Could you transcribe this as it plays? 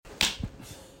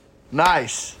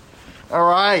Nice. All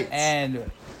right.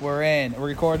 And we're in. We're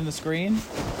recording the screen.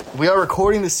 We are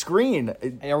recording the screen.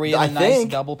 Are we in a nice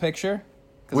double picture?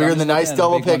 We're in the nice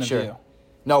double picture.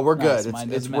 No, we're nice.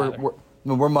 good.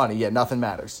 We're money. Yeah, nothing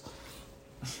matters.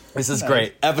 This is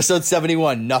great. Episode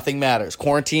 71. Nothing matters.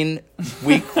 Quarantine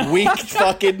week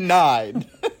fucking 9.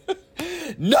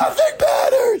 Nothing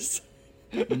matters.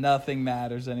 Nothing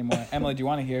matters anymore. Emily, do you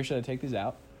want to hear? Should I take these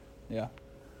out? Yeah.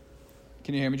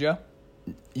 Can you hear me, Joe?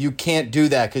 You can't do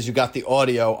that because you got the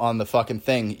audio on the fucking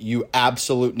thing. You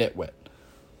absolute nitwit.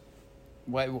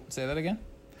 Wait, say that again?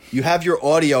 You have your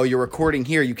audio. You're recording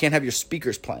here. You can't have your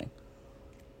speakers playing.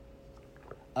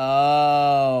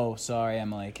 Oh, sorry,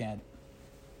 Emily. I can't.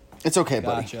 It's okay,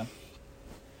 buddy. Gotcha.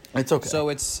 It's okay. So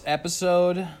it's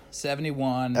episode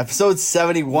 71. Episode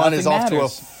 71 Nothing is off matters. to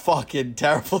a fucking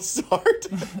terrible start.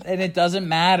 And it doesn't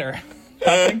matter.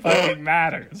 Nothing fucking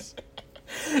matters.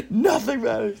 Nothing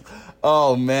matters.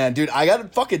 Oh, man. Dude, I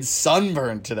got fucking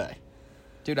sunburned today.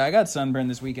 Dude, I got sunburned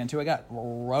this weekend, too. I got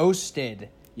roasted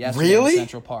yesterday Really? in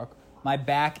Central Park. My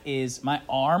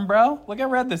arm, bro. Look how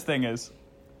red this thing is.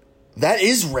 That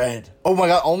is red. Oh, my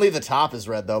God. Only the top is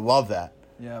red, though. Love that.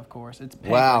 Yeah, of course. It's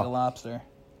pink Wow. like a lobster.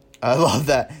 I love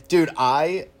that. Dude,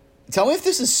 tell me if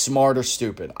this is smart or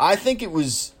stupid. I think it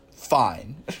was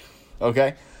fine.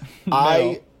 Okay?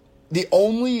 No. The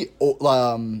only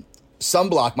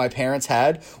sunblock my parents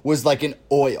had was like an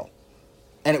oil.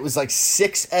 And it was like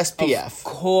 6 SPF. Of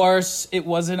course, it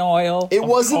wasn't oil. It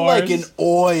wasn't like an course.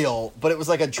 oil, but it was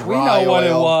like a dry We know oil. what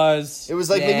it was. It was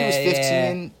like maybe it was 15.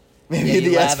 Yeah. Maybe Yeah, the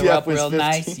you lather SPF up was real 15.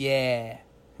 nice. Yeah.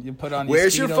 You put on.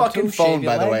 Where's your Speedo fucking too, phone, shave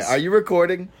your by the way? legs. Are you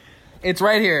recording? It's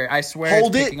right here. I swear.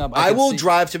 Hold it's it. picking up. I could will see-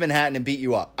 drive to Manhattan and beat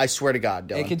you up. I swear to God,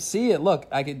 Dylan. I could see it. Look,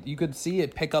 you could see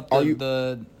it pick up Are you-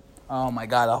 the. Oh my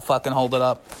God! I'll fucking hold it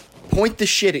up. Point the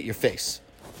shit at your face.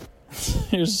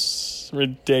 You're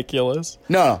ridiculous.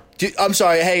 No. I'm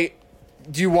sorry. Hey,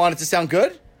 do you want it to sound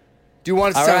good? Do you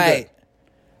want it to All sound right.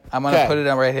 good? I'm gonna Okay. put it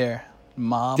on right here,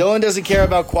 Mom. Dylan doesn't care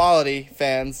about quality,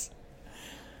 fans.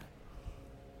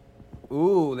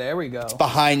 Ooh, there we go.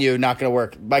 Behind you, not going to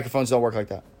work. Microphones don't work like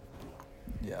that.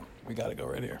 Yeah, we gotta go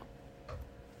right here.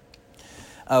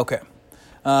 Okay.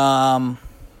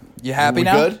 You happy We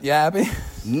now? good? You happy?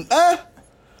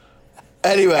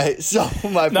 Anyway, so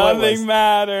my point was...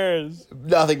 matters.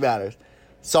 Nothing matters.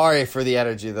 Sorry for the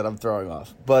energy that I'm throwing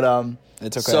off. But,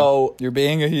 It's okay. So, You're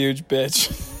being a huge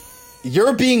bitch.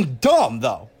 you're being dumb,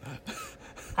 though.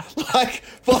 Like,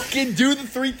 fucking do the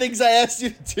 3 things I asked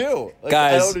you to do. Like,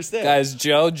 I don't understand. Guys,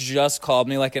 Joe just called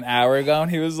me like an hour ago,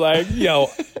 and he was like, yo,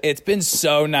 it's been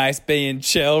so nice being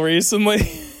chill recently.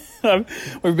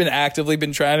 We've been actively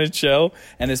trying to chill,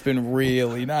 and it's been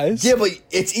really nice. Yeah, but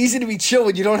it's easy to be chill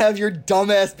when you don't have your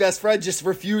dumbass best friend just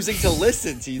refusing to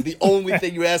listen to you. The only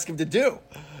thing you ask him to do.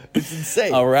 It's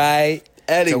insane. All right.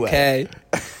 Anyway.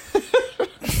 It's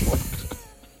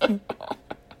okay.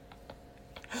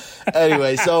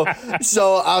 Anyway, so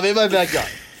I'm in my backyard,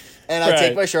 and I take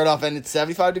Right. my shirt off, and it's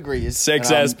 75 degrees. 6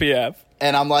 and I'm- SPF.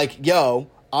 And I'm like, yo,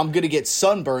 I'm gonna get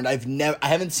sunburned. I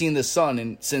haven't seen the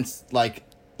sun since like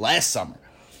last summer.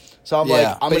 So I'm like,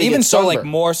 I'm but gonna even get so, like sunburned.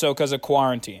 more so because of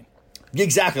quarantine.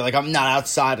 Exactly, like I'm not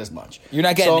outside as much. You're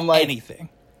not So getting I'm like, anything.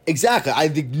 Exactly. I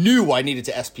knew I needed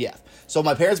to SPF. So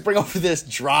my parents bring over this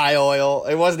dry oil.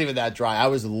 It wasn't even that dry. I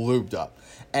was lubed up.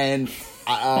 And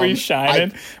Were you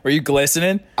shining? Were you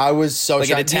glistening? I was so Like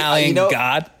an shining. Italian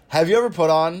god? Have you ever put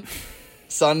on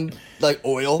sun like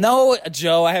oil? No,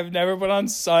 Joe, I have never put on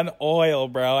sun oil,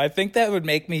 bro. I think that would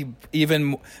make me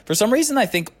even... For some reason, I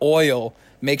think oil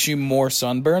makes you more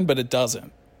sunburned, but it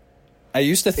doesn't. I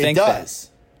used to It think does.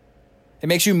 It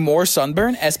makes you more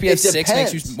sunburn. SPF 6 makes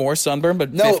depends. you more sunburn,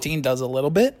 but No. 15 does a little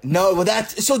bit. No, well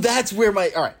that's where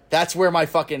my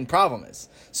fucking problem is.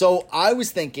 So I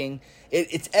was thinking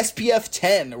it's SPF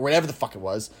 10 or whatever the fuck it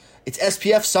was. It's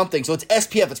SPF something. So it's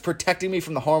SPF. It's protecting me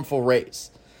from the harmful rays.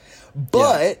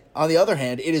 But on the other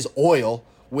hand, it is oil,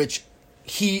 which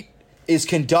heat is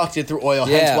conducted through oil.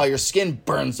 Yeah. Hence why your skin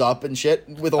burns up and shit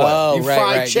with oil. Oh, you right,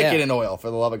 fry right, chicken yeah. in oil, for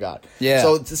the love of God. Yeah.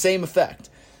 So it's the same effect.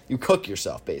 You cook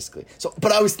yourself, basically. So,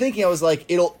 but I was thinking, I was like,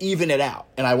 it'll even it out,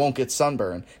 and I won't get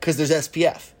sunburn because there's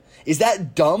SPF. Is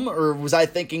that dumb, or was I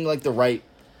thinking like the right?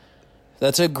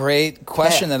 That's a great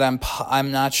question that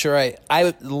I'm not sure.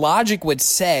 Logic would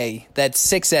say that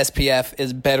 6 SPF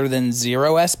is better than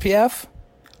 0 SPF,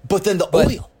 But then the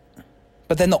oil.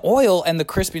 but then the oil and the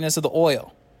crispiness of the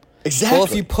oil. Exactly. Well,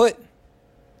 if you put...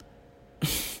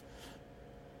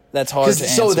 That's hard to answer.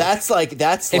 So that's like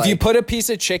If you put a piece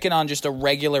of chicken on just a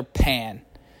regular pan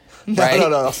right?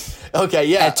 No. Okay,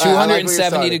 yeah. At all right, I like where you're 270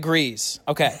 starting. degrees.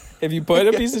 Okay. If you put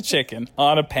a piece of chicken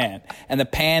on a pan and the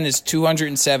pan is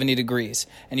 270 degrees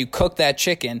and you cook that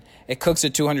chicken, it cooks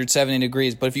at 270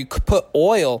 degrees. But if you put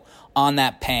oil on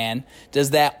that pan, does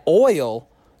that oil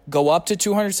go up to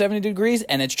 270 degrees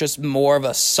and it's just more of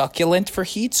a succulent for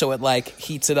heat, so it like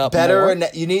heats it up Better, more? and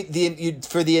you need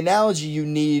for the analogy, you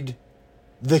need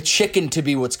the chicken to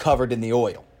be what's covered in the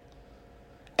oil.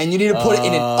 And you need to put it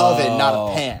in an oven, not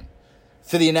a pan.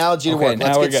 For the analogy to Okay, work. now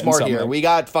Let's we're get getting smart here. somewhere. We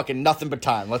got fucking nothing but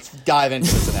time. Let's dive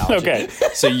into this analogy. Okay.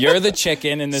 So you're the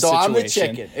chicken in this So situation. I'm the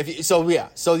chicken.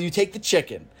 So you take the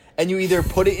chicken and you either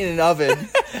put it in an oven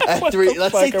at What three. the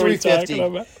Let's fuck say are we 350.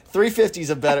 talking about? 350 is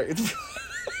a better.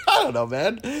 I don't know,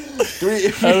 man.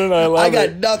 I don't know, I love I got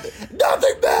it.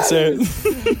 nothing bad. So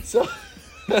So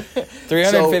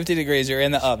 350 degrees, you're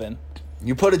in the oven.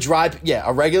 you put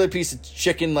a regular piece of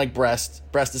chicken like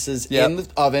breastises Yep. in the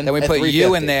oven. Then we at put you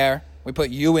 350. in there. We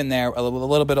put you in there with a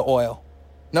little bit of oil.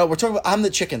 No, we're talking about. I'm the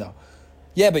chicken though.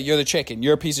 Yeah, but you're the chicken.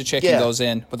 Your piece of chicken Yeah. goes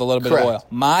in with a little bit Correct. of oil.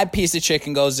 My piece of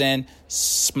chicken goes in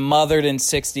smothered in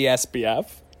 60 SPF.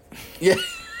 Yeah.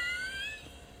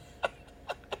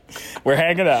 We're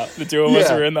hanging out. The two of us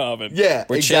Yeah. are in the oven. Yeah,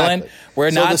 We're exactly. chilling.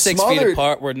 We're So not the 6 feet smothered-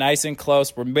 apart. We're nice and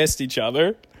close. We're missed each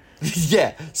other.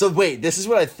 Yeah. So wait, this is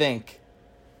what I think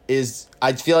is.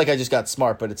 I feel like I just got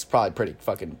smart, but it's probably pretty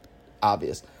fucking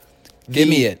obvious. Give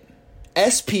me it.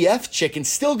 SPF chicken's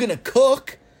still gonna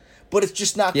cook, but it's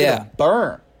just not Yeah. gonna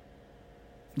burn.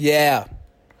 Yeah.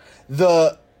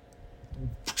 The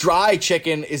dry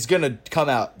chicken is gonna come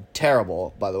out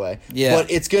terrible, by the way. Yeah. But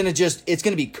it's gonna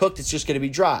be cooked. It's just gonna be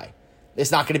dry.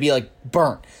 It's not gonna be like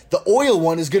burnt. The oil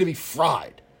one is gonna be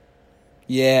fried.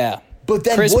 Yeah. But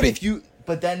then Crispy. what if you?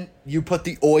 But then you put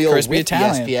the oil Crispy with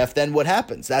Italian. the SPF. Then what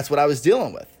happens? That's what I was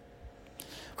dealing with.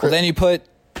 Well, then you put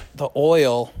the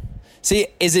oil. See,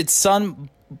 is it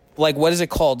what is it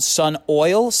called? Sun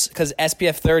oils? Because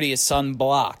SPF 30 is sun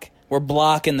block. We're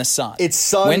blocking the sun. It's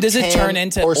sun. When does it tan turn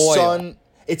into or oil? sun?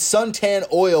 It's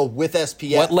suntan oil with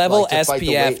SPF. What level like, to fight the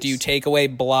SPF rays. do you take away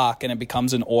block and it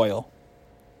becomes an oil?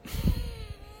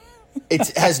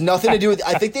 It has nothing to do with.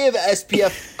 I think they have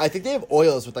SPF. I think they have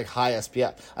oils with like high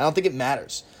SPF. I don't think it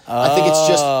matters. I think it's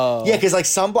just because like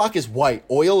sunblock is white.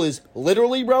 Oil is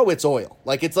literally, bro. It's oil.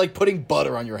 Like it's like putting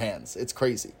butter on your hands. It's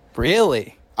crazy.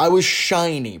 Really? I was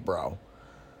shiny, bro.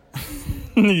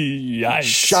 Yikes.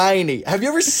 Shiny. Have you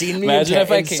ever seen me Imagine in,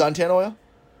 if I in can- suntan oil?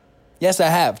 Yes, I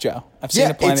have, Joe. I've seen Yeah,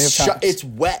 it plenty of it's times. it's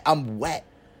wet. I'm wet.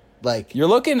 Like You're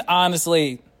looking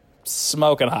honestly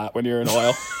smoking hot when you're in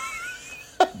oil.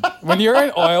 When you're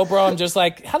in oil, bro, I'm just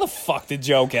like, how the fuck did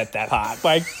Joe get that hot?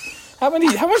 Like, how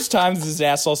much time does his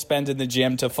asshole spend in the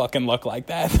gym to fucking look like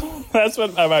that? That's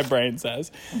what my brain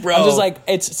says. Bro. I'm just like,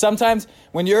 it's sometimes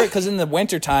when because in the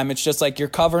wintertime, it's just like you're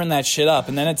covering that shit up.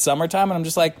 And then it's summertime, and I'm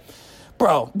just like,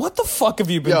 bro, what the fuck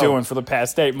have you been Yo. doing for the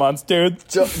past 8 months, dude?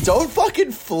 don't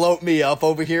fucking float me up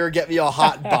over here, get me all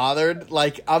hot and bothered.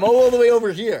 Like I'm all the way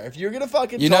over here. If you're gonna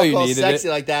fucking You know talk you all needed sexy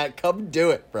it. like that, come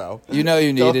do it, bro. You know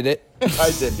you needed it.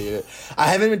 I did need it. I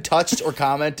haven't been touched or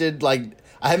commented. Like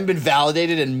I haven't been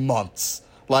validated in months.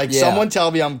 Like Yeah. someone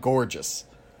tell me I'm gorgeous.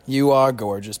 You are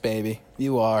gorgeous, baby.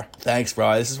 You are. Thanks,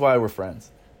 bro. This is why we're friends.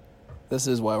 This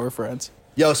is why we're friends.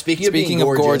 Yo, speaking of Speaking being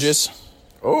of gorgeous.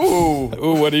 Ooh.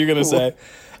 Ooh, what are you going to say?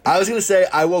 I was gonna say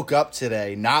I woke up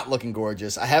today not looking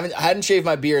gorgeous. I hadn't shaved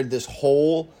my beard this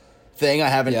whole thing. I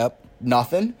haven't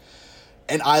nothing,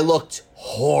 and I looked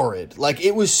horrid. Like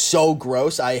it was so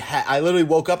gross. I literally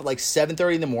woke up at like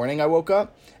 7:30 in the morning. I woke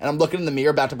up and I'm looking in the mirror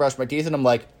about to brush my teeth, and I'm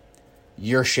like,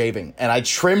 "You're shaving," and I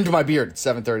trimmed my beard at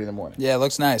 7:30 in the morning. Yeah, it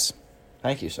looks nice.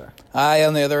 Thank you, sir. I,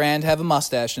 on the other hand, have a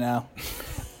mustache now.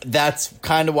 That's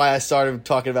kind of why I started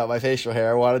talking about my facial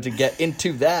hair. I wanted to get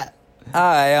into that.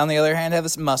 I, on the other hand, have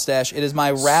a mustache. It is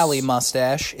my rally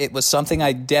mustache. It was something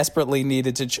I desperately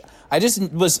needed to. I just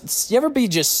was. You ever be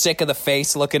just sick of the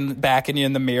face looking back at you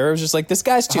in the mirror? It was just like, this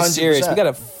guy's too 100%. serious. We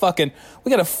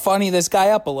gotta funny this guy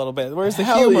up a little bit. Where's the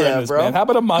Hell humor yeah, in this, bro. man? How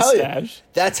about a Hell yeah. mustache?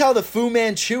 That's how the Fu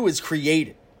Manchu was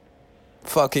created.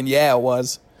 Fucking yeah, it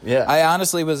was. Yeah. I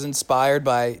honestly was inspired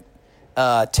by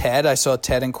Ted. I saw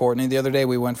Ted and Courtney the other day.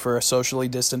 We went for a socially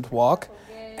distant walk.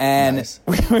 And Nice.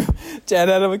 Ted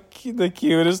had the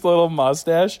cutest little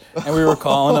mustache, and we were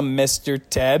calling him Mr.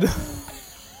 Ted.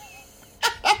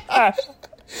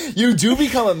 You do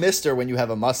become a mister when you have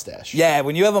a mustache. Yeah,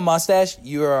 when you have a mustache,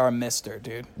 you are a mister,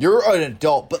 dude. You're an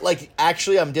adult, but like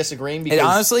actually I'm disagreeing because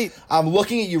honestly- I'm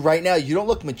looking at you right now. You don't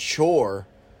look mature.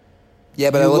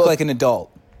 Yeah, but You I look look- like an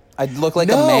adult. I look like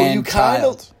no, a man you kind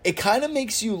child. of it kind of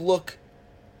makes you look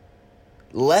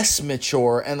less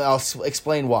mature, and I'll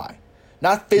explain why.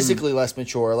 Not physically less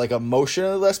mature, like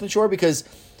emotionally less mature, because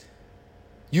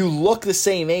you look the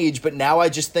same age, but now I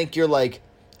just think you're like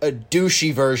a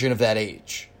douchey version of that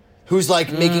age. Who's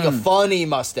like making a funny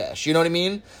mustache. You know what I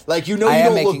mean? Like, you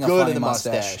don't look good in the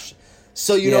mustache.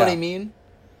 So you know what I mean?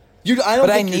 I don't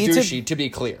think you're douchey, to be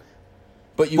clear.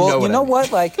 But you know what I mean.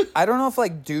 What? Like, I don't know if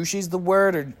like douchey's the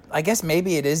word, or I guess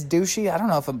maybe it is douchey. I don't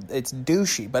know if it's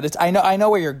douchey, but it's I know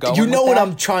where you're going. You know with what that.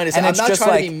 I'm trying to say. And I'm it's not just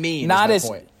trying like, to be mean. Not is as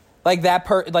my point.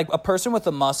 like like a person with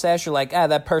a mustache. You're like,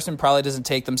 that person probably doesn't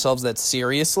take themselves that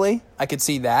seriously. I could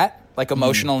see that. Like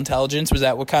emotional intelligence. Was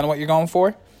that what you're going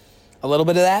for? A little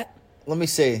bit of that. Let me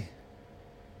see.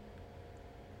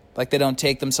 Like they don't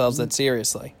take themselves that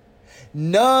seriously.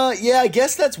 No, yeah, I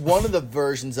guess that's one of the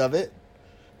versions of it.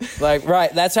 Like,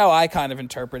 right, that's how I kind of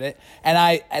interpret it.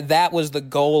 And that was the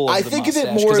goal of I the think mustache.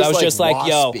 of it more as I was like just like,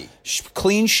 waspy.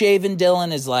 clean-shaven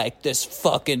Dylan is like this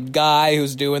fucking guy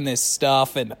who's doing this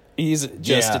stuff, and he's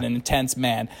just an intense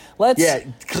man. Let's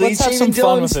have some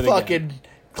fun with it again.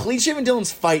 Clean-shaven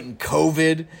Dylan's fighting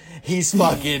COVID. He's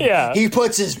fucking... He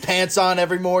puts his pants on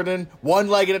every morning, one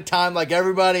leg at a time like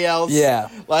everybody else. Yeah.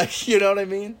 Like, you know what I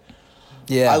mean?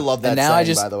 Yeah. I love that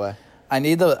saying, by the way. I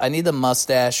need the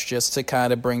mustache just to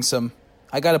kind of bring some...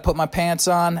 I got to put my pants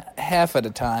on half at a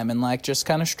time and like just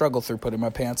kind of struggle through putting my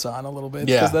pants on a little bit.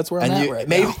 Yeah. Because that's where I'm at right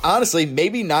now. Honestly,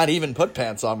 maybe not even put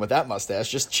pants on with that mustache.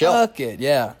 Just chill. Fuck it,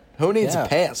 yeah. Who needs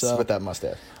pants with that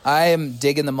mustache? I am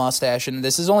digging the mustache, and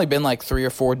this has only been like 3 or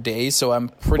 4 days, so I'm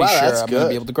pretty sure I'm going to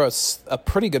be able to grow a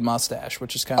pretty good mustache,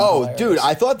 which is kind of hilarious. Dude,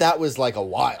 I thought that was like a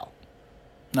while.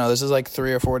 No, this is like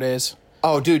 3 or 4 days.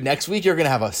 Oh, dude, next week you're going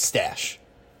to have a stash.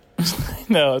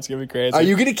 No, it's going to be crazy. Are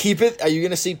you going to keep it? Are you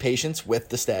going to see patients with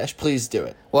the stash? Please do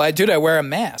it. Well, I wear a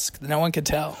mask. No one can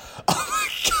tell. Oh,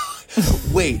 my God.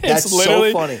 Wait, that's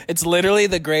so funny. It's literally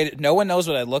the great. No one knows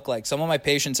what I look like. Some of my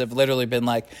patients have literally been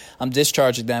like, I'm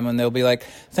discharging them, and they'll be like,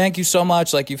 thank you so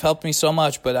much. Like, you've helped me so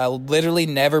much, but I'll literally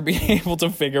never be able to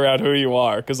figure out who you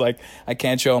are because, like, I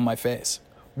can't show them my face.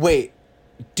 Wait,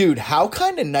 dude, how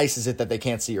kind of nice is it that they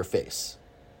can't see your face?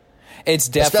 It's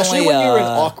definitely... Especially when you're in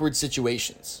awkward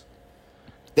situations.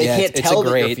 They can't tell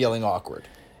that you're feeling awkward.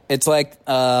 It's like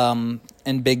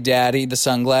in Big Daddy, the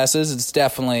sunglasses. It's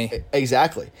definitely...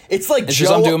 Exactly. It's like it's Joe,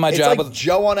 just I'm doing my job like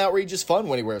Joe on Outrageous Fun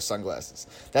when he wears sunglasses.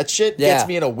 That shit gets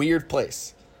me in a weird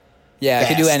place. Yeah, I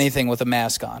can do anything with a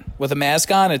mask on. With a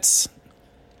mask on, it's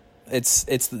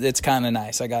kind of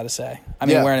nice, I gotta say. I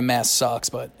mean, wearing a mask sucks,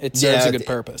 but it serves a good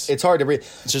purpose. It's hard to breathe.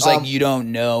 It's just like, you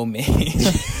don't know me.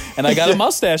 And I got a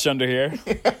mustache under here.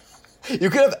 You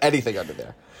could have anything under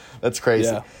there. That's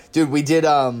crazy. Yeah. Dude, we did,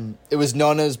 it was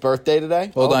Nona's birthday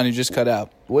today. Hold on, you just cut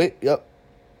out. Wait, yep.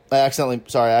 I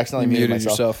accidentally muted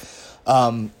myself.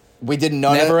 We did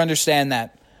Nona. Never understand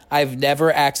that. I've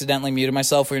never accidentally muted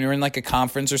myself when you're in like a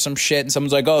conference or some shit and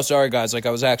someone's like, oh, sorry guys, like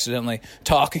I was accidentally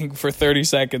talking for 30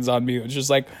 seconds on mute. It's just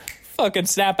like, fucking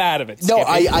snap out of it. No,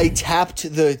 I tapped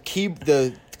the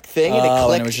thing and it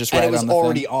clicked and it was just right and it was on the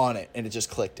already thing. on it and it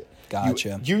just clicked it.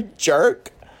 Gotcha. You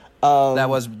jerk. That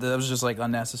was just like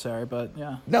unnecessary, but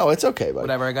yeah. No, it's okay, buddy.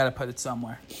 Whatever, I gotta put it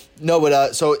somewhere. No,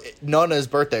 but so Nona's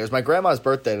birthday. It was my grandma's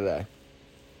birthday today.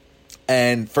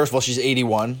 And first of all, she's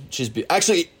 81. She's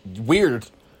actually weird.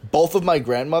 Both of my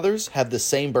grandmothers have the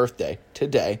same birthday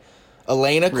today.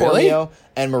 Elena Corneo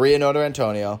and Maria Notar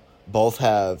Antonio both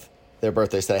have their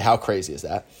birthdays today. How crazy is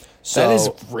that? So, that is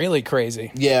really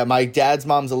crazy. Yeah, my dad's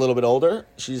mom's a little bit older.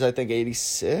 She's, I think,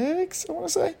 86, I want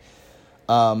to say.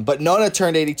 But Nona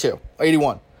turned 82,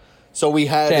 81. So we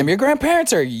had... Damn, your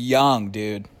grandparents are young,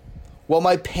 dude. Well,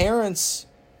 my parents...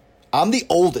 I'm the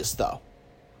oldest, though.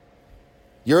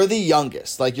 You're the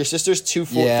youngest. Like, your sister's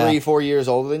 3, 4 years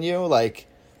older than you. Like,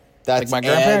 that's... Like, my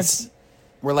grandparents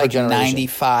were, like,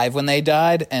 95 when they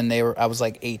died, and I was,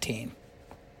 like, 18.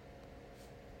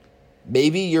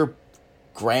 Maybe your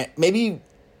Maybe...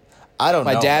 I don't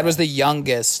know. My dad was the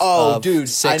youngest. Oh, dude,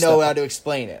 I know how to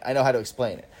explain it.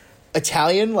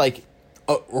 Italian, like,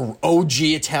 OG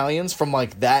Italians from,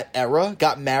 like, that era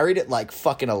got married at, like,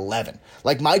 fucking 11.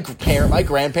 Like, my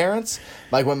grandparents,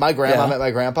 like, when my grandma met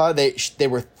my grandpa, they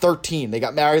were 13. They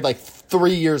got married, like,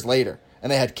 3 years later,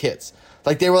 and they had kids.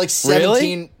 Like, they were, like,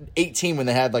 17, 18 when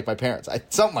they had, like, my parents.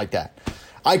 Something like that.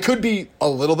 I could be a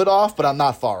little bit off, but I'm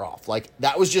not far off. Like,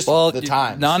 that was just the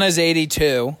time. Nana's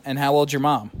 82, and how old's your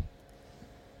mom?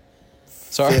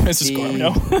 Sorry, 50, Mrs.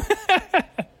 Corneo.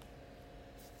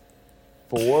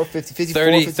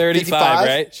 35,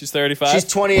 right? She's 35? She's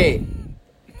 28.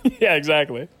 Yeah,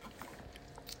 exactly.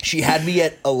 She had me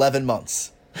at 11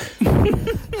 months.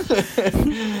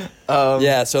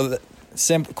 Yeah, so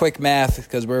quick math,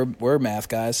 because we're math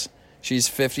guys. She's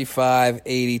 55,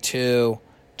 82,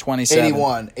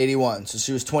 27. 81. So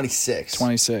she was 26.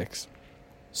 26.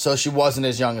 So she wasn't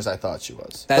as young as I thought she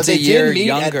was. That's but they a year did meet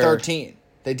younger. at 13.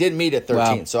 They did meet at 13.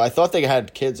 Wow. So I thought they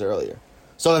had kids earlier.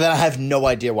 So then I have no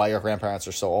idea why your grandparents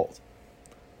are so old.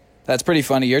 That's pretty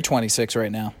funny. You're 26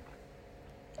 right now.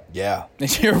 Yeah.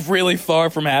 You're really far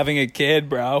from having a kid,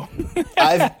 bro.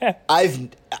 I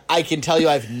can tell you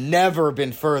I've never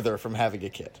been further from having a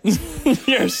kid.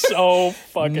 You're so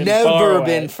fucking far Never away.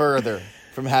 been further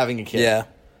from having a kid. Yeah.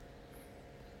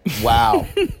 Wow.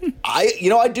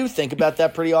 I do think about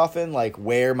that pretty often, like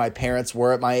where my parents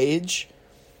were at my age.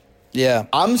 Yeah.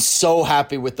 I'm so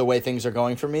happy with the way things are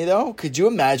going for me, though. Could you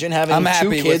imagine having I'm 2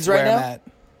 happy kids with right where now? I'm at.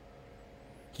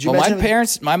 Could you Well,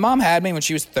 imagine my mom had me when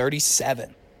she was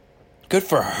 37. Good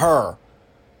for her.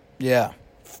 Yeah.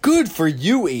 Good for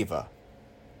you, Eva.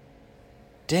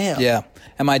 Damn. Yeah.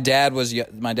 And my dad was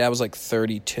like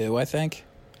 32, I think.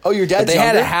 Oh, your dad's But they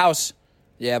had younger? a house.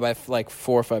 Yeah, by like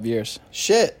 4 or 5 years.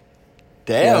 Shit.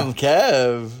 Damn, Yeah.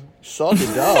 Kev. Salty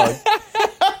dog.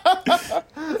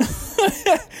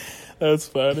 That's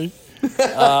funny.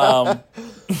 What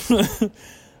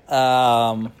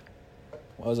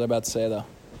was I about to say though?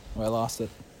 Oh, I lost it.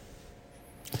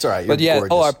 It's all right. But You're yeah,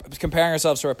 gorgeous. comparing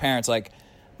ourselves to our parents, like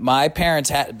my parents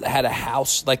had a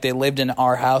house, like they lived in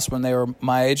our house when they were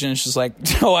my age, and it's just like,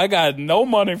 oh, I got no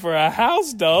money for a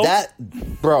house, though. That's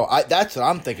what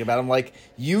I'm thinking about. I'm like,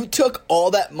 you took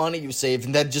all that money you saved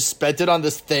and then just spent it on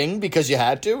this thing because you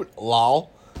had to?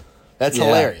 Lol. That's Yeah.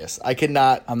 hilarious. I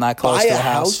cannot I'm not close buy to a a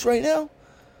house. house right now.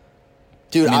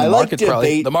 Dude, I mean, I like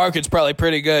debate. the market's probably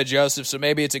pretty good, Joseph. So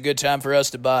maybe it's a good time for us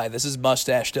to buy. This is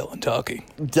Mustache Dylan talking.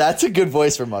 That's a good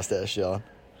voice for Mustache, Dylan.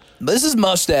 This is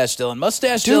Mustache Dylan.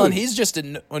 Mustache Dude. Dylan. He's just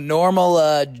a normal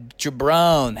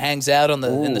jabron. Hangs out in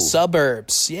Ooh. the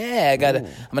suburbs. Yeah,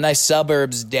 I'm a nice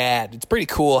suburbs dad. It's pretty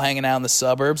cool hanging out in the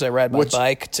suburbs. I ride my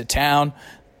bike to town.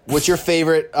 What's your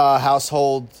favorite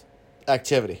household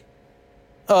activity?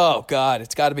 Oh God,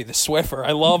 it's got to be the Swiffer.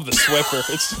 I love the Swiffer.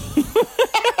 It's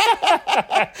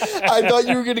I thought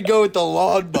you were going to go with the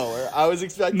lawnmower. I was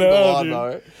expecting the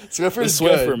lawnmower. Swiffer's the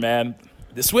Swiffer, good. man.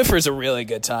 The Swiffer's a really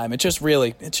good time. It just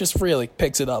really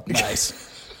picks it up nice.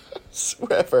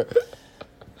 Swiffer.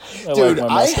 I Dude, like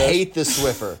my I mustache. hate the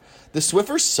Swiffer. The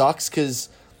Swiffer sucks because,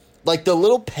 like, the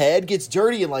little pad gets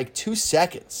dirty in, like, 2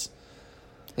 seconds.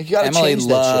 Like, you got to Emily change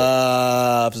that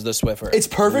loves the Swiffer. shit. It's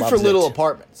perfect for Loves little it.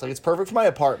 apartments. Like, it's perfect for my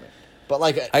apartment. But,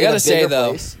 like, I in gotta a say, bigger though,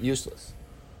 place, useless.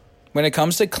 When it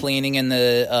comes to cleaning in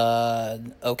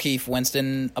the O'Keefe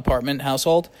Winston apartment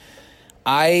household,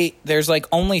 there's like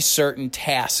only certain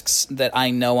tasks that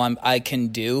I know I can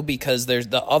do, because there's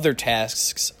the other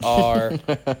tasks are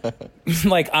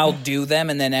like I'll do them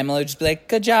and then Emily will just be like,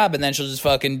 good job, and then she'll just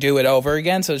fucking do it over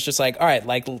again. So it's just like, all right,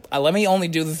 like let me only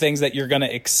do the things that you're gonna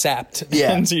accept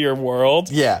into your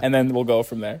world, and then we'll go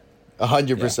from there.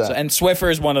 100%. So, and Swiffer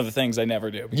is one of the things I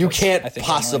never do. You because can't I think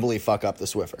possibly fuck up the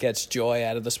Swiffer. Emily gets joy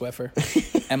out of the Swiffer.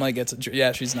 Emily gets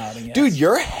yeah, she's nodding. Yes. Dude,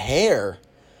 your hair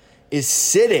is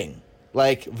sitting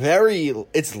like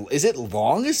is it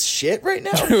long as shit right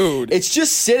now? Dude. It's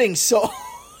just sitting so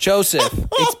Joseph,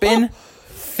 it's been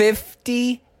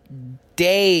 50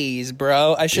 days,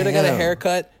 bro. I should have got a Damn.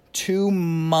 haircut 2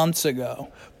 months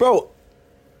ago. Bro,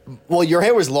 well, your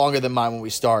hair was longer than mine when we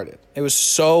started. It was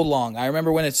so long. I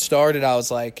remember when it started, I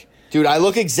was like, Dude, I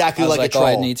look exactly like a troll. oh,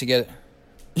 I need to get it.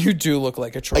 You do look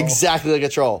like a troll. Exactly like a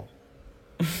troll.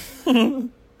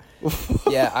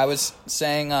 Yeah, I was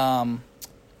saying,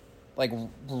 like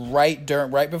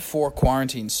right before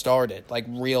quarantine started, like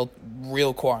real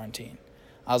quarantine.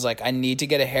 I was like, I need to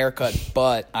get a haircut,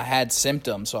 but I had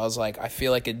symptoms, so I was like, I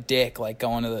feel like a dick, like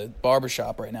going to the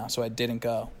barbershop right now, so I didn't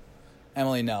go.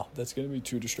 Emily, no, that's gonna be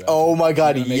too distracting. Oh my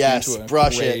God, You're gonna make me yes, into a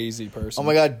brush crazy it. person. Oh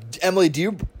my God, Emily, do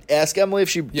you ask Emily if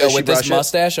she Yo, does she with this brush it?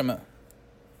 mustache,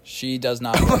 she does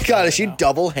not. Oh my brush God, it is she right now.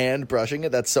 double hand brushing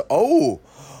it? That's so.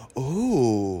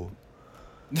 Ooh.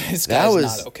 This that guy's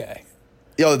was- not okay.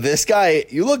 Yo, this guy,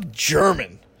 you look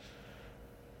German.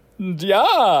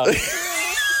 Yeah.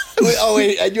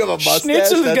 Wait, and you have a mustache?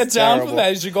 Schnitzel, That's get down terrible. from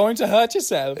that. You're going to hurt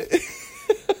yourself.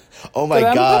 Oh my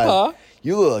Grandma, God. Papa.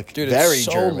 You look Dude, very it's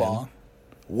so German. long.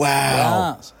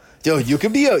 Wow. Yes. Dude, you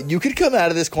could come out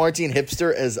of this quarantine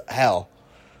hipster as hell.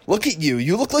 Look at you.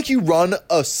 You look like you run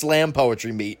a slam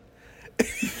poetry meet.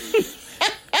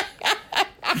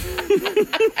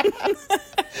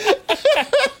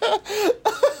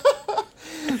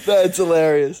 That's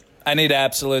hilarious. I need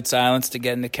absolute silence to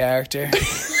get into character.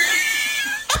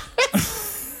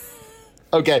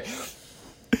 Okay.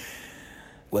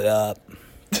 What up?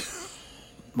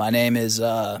 My name is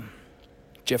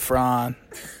Jeffron.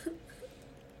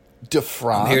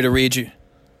 Defron. I'm here to read you.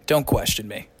 Don't question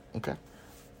me. Okay.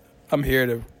 I'm here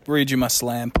to read you my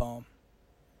slam poem.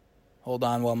 Hold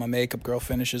on while my makeup girl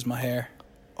finishes my hair.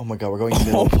 Oh my god, we're going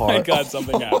middle part. Oh my god,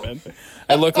 something happened.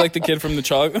 I look like the kid from the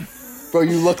chocolate. Bro,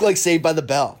 you look like Saved by the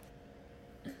Bell.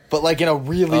 But like in a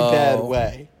really bad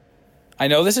way. I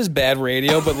know this is bad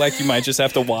radio, but like you might just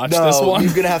have to watch No, this one.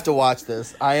 you're gonna have to watch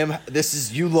this.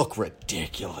 You look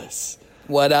ridiculous.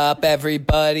 What up,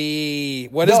 everybody?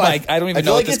 What is my? I don't even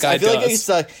know what this guy does. I feel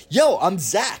like it's yo, I'm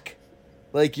Zach.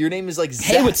 Like your name is like Zach.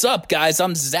 Hey, what's up, guys?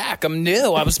 I'm Zach. I'm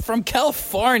new. I was from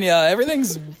California.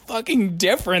 Everything's fucking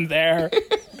different there.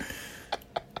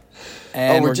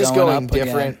 And we're just going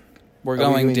different. Again. We're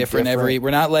going different every. We're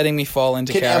not letting me fall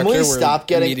into Can character. Emily stop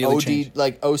getting changing.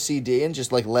 OCD and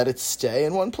just like let it stay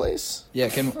in one place?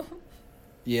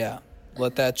 Yeah,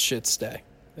 let that shit stay.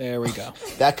 There we go.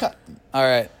 All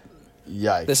right.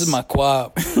 Yikes. This is my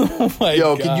quap. Oh my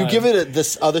Yo, God. can you give it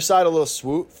this other side a little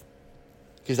swoop?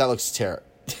 Because that looks terrible.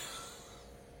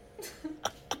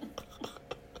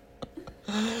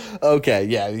 Okay,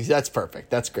 yeah, that's perfect.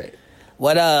 That's great.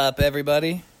 What up,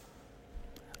 everybody?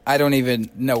 I don't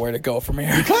even know where to go from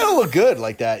here. You kind of look good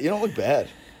like that. You don't look bad.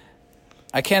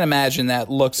 I can't imagine that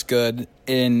looks good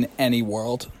in any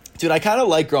world. Dude, I kind of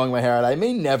like growing my hair out. I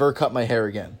may never cut my hair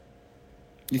again.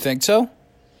 You think so?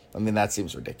 I mean, that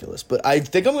seems ridiculous, but I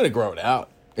think I'm going to grow it out.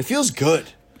 It feels good.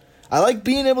 I like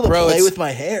being able to play with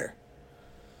my hair.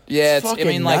 Yeah, it's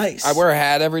fucking nice. I wear a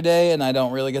hat every day, and I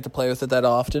don't really get to play with it that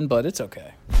often, but it's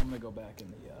okay. I'm going to go back in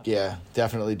the... Yeah,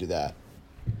 definitely do that.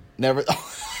 Never...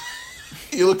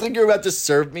 You look like you're about to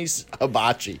serve me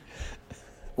hibachi.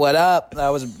 What up?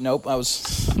 Nope. Nope. What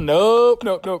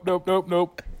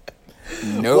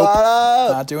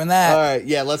up? Not doing that. All right,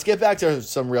 yeah, let's get back to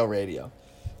some real radio.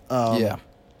 Yeah.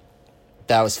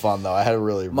 That was fun, though. I had a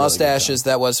really mustaches,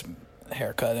 that was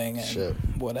haircutting and shit.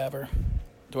 Whatever.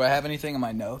 Do I have anything in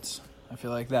my notes? I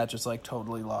feel like that just like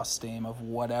totally lost steam of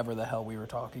whatever the hell we were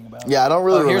talking about. Yeah, I don't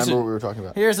really remember what we were talking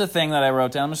about. Here's the thing that I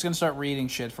wrote down. I'm just going to start reading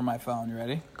shit from my phone. You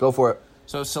ready? Go for it.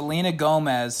 So Selena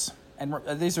Gomez, and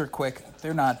these are quick.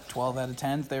 They're not 12 out of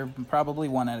 10s. They're probably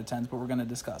 1 out of 10s, but we're going to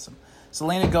discuss them.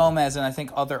 Selena Gomez and I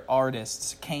think other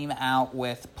artists came out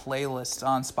with playlists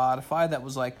on Spotify that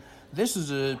was like, this is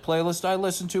a playlist I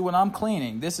listen to when I'm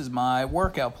cleaning. This is my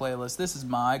workout playlist. This is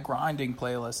my grinding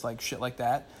playlist, like shit like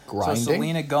that. Grinding? So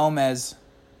Selena Gomez,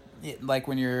 like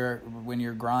when you're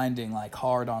grinding like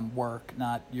hard on work,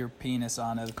 not your penis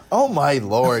on it. Oh my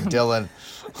Lord, Dylan.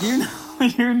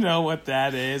 You know what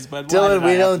that is, but Dylan,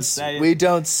 we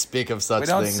don't speak of such things.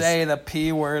 We don't say the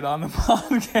P word on the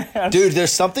podcast. Dude,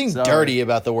 there's something dirty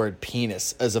about the word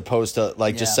penis as opposed to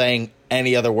just saying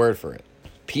any other word for it.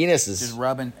 Penis is just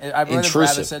rubbing. I would have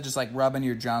rather said just like rubbing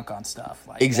your junk on stuff.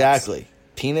 Like exactly.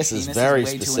 Penis is very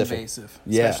way specific. Too invasive.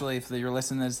 Yeah. Especially if you're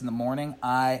listening to this in the morning.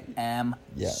 I am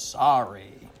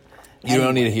sorry. You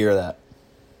don't need to hear that.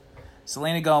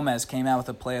 Selena Gomez came out with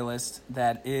a playlist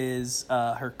that is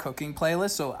her cooking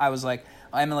playlist. So I was like,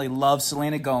 Emily loves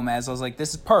Selena Gomez. I was like, this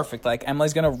is perfect. Like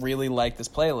Emily's gonna really like this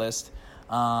playlist.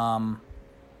 I'm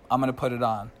gonna put it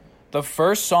on. The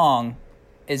first song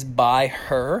is by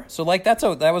her, so like that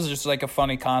was just like a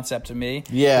funny concept to me.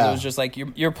 Yeah, it was just like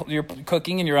you're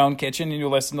cooking in your own kitchen and you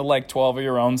listen to like 12 of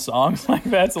your own songs. Like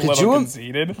that's a little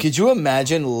conceited. Could you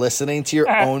imagine listening to your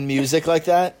own music like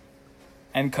that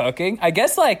and cooking? I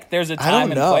guess like there's a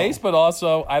time and place, but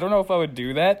also I don't know if I would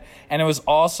do that. And it was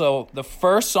also the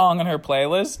first song on her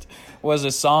playlist was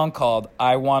a song called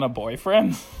 "I Want a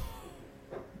Boyfriend."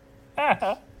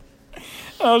 I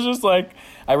was just like,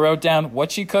 I wrote down,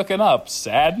 what's she cooking up?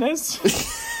 Sadness?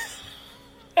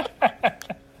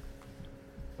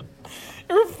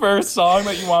 Your first song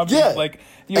that you want to be, like,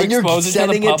 you expose it to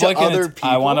the public and it's,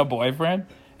 I want a boyfriend.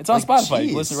 It's on Spotify.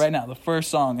 You listen right now. The first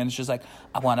song, and it's just like,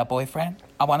 I want a boyfriend.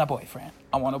 I want a boyfriend.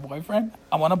 I want a boyfriend.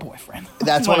 I want a boyfriend.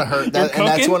 That's one of her.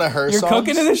 That's one of her songs. You're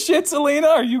cooking to this shit, Selena?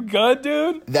 Are you good,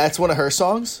 dude? That's one of her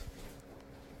songs?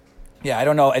 Yeah, I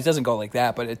don't know. It doesn't go like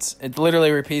that, but it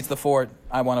literally repeats the four,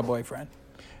 I want a boyfriend.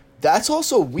 That's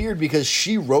also weird because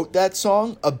she wrote that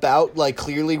song about, like,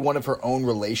 clearly one of her own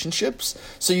relationships.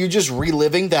 So you're just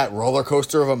reliving that roller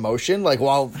coaster of emotion, like,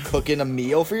 while cooking a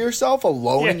meal for yourself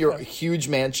alone in your huge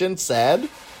mansion, sad.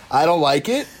 I don't like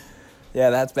it. Yeah,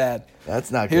 that's bad.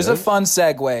 That's not good. Here's a fun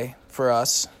segue for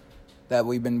us that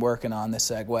we've been working on,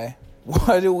 this segue.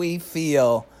 What do we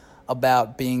feel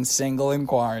about being single in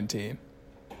quarantine?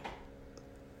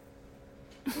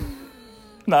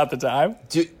 Not the time.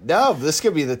 No, this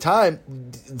could be the time.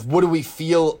 What do we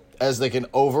feel as like an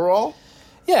overall?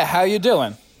 Yeah, how you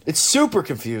doing? It's super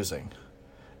confusing.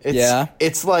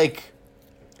 It's like,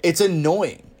 it's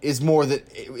annoying. is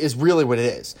really what it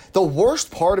is. The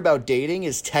worst part about dating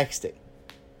is texting.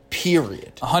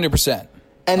 Period. 100%.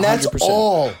 And that's 100%.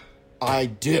 all I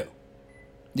do.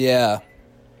 Yeah.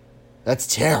 That's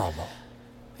terrible.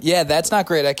 Yeah, that's not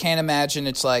great. I can't imagine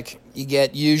it's like you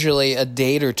get usually a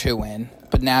date or two in,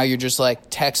 but now you're just like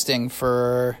texting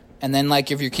for, and then like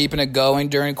if you're keeping it going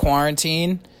during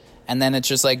quarantine, and then it's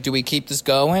just like, do we keep this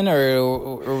going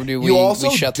or do we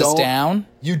shut this down?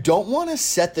 You don't want to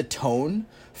set the tone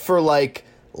for like,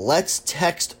 let's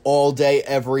text all day,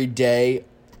 every day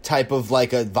type of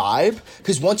like a vibe.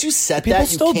 Because once you set People that,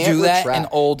 you still can't do that retract. in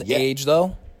old age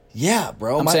though. Yeah,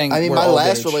 bro. I'm saying my we're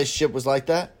last old age. relationship was like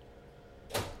that.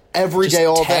 Every Just day,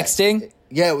 all texting? day.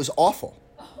 Yeah, it was awful.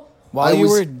 While you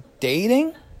were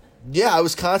dating? Yeah, I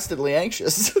was constantly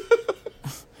anxious.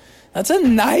 That's a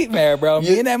nightmare, bro.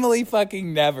 Me and Emily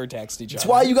fucking never text each other. That's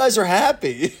why you guys are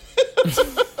happy.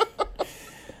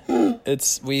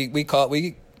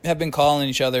 We have been calling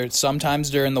each other sometimes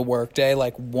during the workday,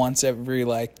 like once every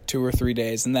like 2 or 3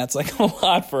 days, and that's like a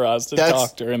lot for us to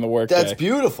talk during the workday. That's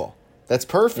beautiful. That's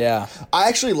perfect. Yeah. I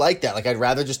actually like that. Like, I'd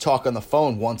rather just talk on the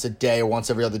phone once a day or once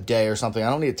every other day or something. I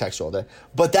don't need to text you all day.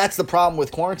 But that's the problem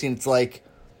with quarantine. It's like,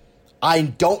 I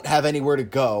don't have anywhere to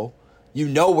go. You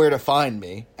know where to find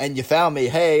me. And you found me.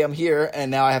 Hey, I'm here. And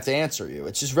now I have to answer you.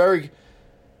 It's just very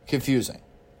confusing.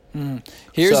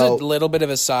 Here's a little bit of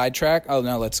a sidetrack. Oh,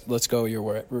 no, let's go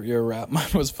your rap.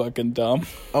 Mine was fucking dumb.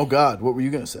 Oh, God. What were you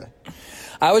going to say?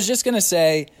 I was just going to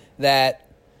say that...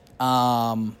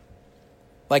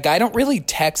 like, I don't really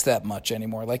text that much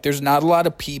anymore. Like, there's not a lot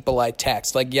of people I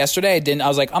text. Like, yesterday I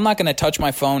was like, I'm not going to touch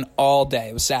my phone all day.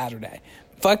 It was Saturday.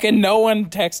 Fucking no one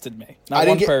texted me. Not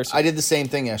one person. I did the same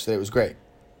thing yesterday. It was great.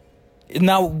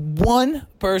 Not one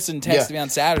person texted me on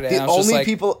Saturday. The and I was only just like,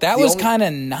 people- that the was only- kind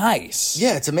of nice.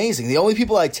 Yeah, it's amazing. The only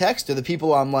people I text are the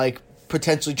people I'm, like,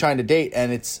 potentially trying to date.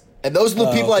 And those are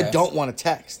the people I don't want to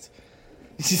text.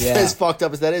 As fucked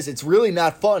up as that is, it's really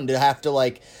not fun to have to,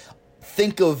 like,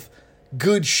 think of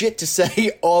good shit to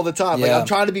say all the time. Like, I'm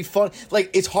trying to be fun. Like,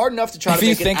 it's hard enough to try to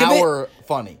make an hour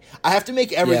funny. I have to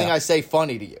make everything I say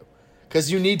funny to you. Because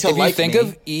you need to like me. If you think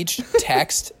of each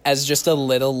text as just a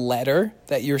little letter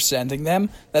that you're sending them,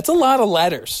 that's a lot of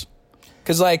letters.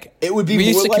 Because, like... It would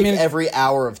be more like every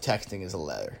hour of texting is a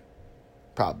letter.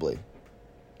 Probably.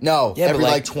 No, every,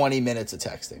 like, 20 minutes of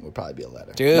texting would probably be a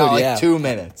letter. Dude, no, like 2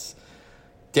 minutes.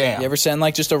 Damn. You ever send,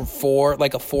 like, just a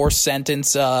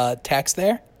 4-sentence text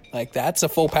there? Like, that's a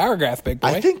full paragraph, big boy.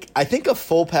 I think a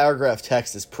full paragraph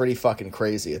text is pretty fucking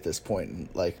crazy at this point in,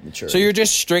 like, maturity. So you're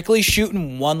just strictly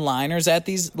shooting one-liners at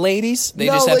these ladies? They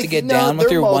just have to get down with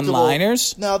your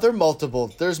one-liners? No, they're multiple.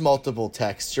 There's multiple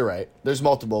texts. You're right. There's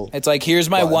multiple. It's like, here's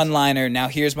my one-liner. Now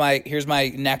here's my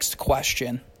next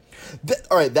question.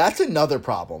 All right, that's another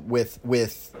problem with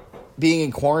being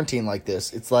in quarantine like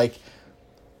this. It's like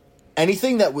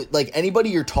anything that like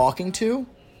anybody you're talking to,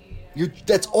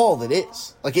 that's all it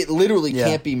is. Like, it literally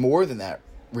can't be more than that,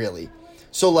 really.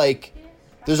 So, like,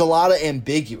 there's a lot of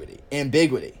ambiguity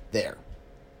there.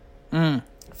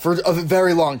 For a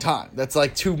very long time. That's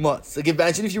like 2 months. Like,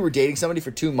 imagine if you were dating somebody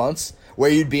for 2 months,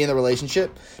 where you'd be in the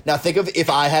relationship. Now, think of if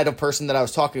I had a person that I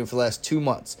was talking to for the last 2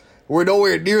 months. We're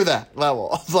nowhere near that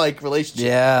level of, like, relationship.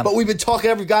 Yeah. But we've been talking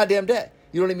every goddamn day.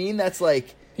 You know what I mean? That's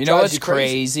like... You know what's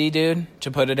crazy, dude?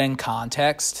 To put it in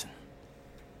context...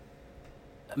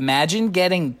 Imagine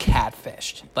getting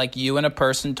catfished. Like, you and a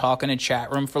person talk in a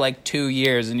chat room for, like, 2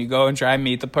 years, and you go and try and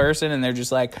meet the person, and they're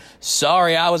just like,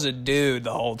 sorry, I was a dude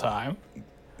the whole time.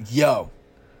 Yo.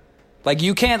 Like,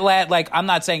 you can't like, I'm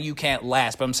not saying you can't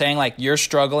last, but I'm saying, like, you're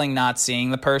struggling not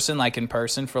seeing the person, like, in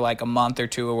person for, like, a month or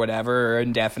two or whatever, or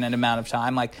indefinite amount of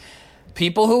time. Like,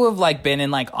 people who have, like, been in,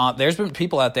 like, there's been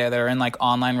people out there that are in, like,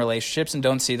 online relationships and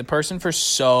don't see the person for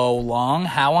so long.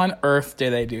 How on earth do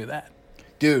they do that?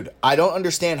 Dude, I don't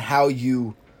understand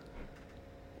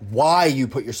why you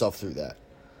put yourself through that.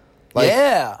 Like,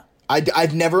 yeah.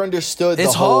 I've never understood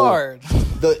it's hard.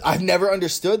 I've never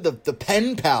understood the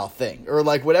pen pal thing, or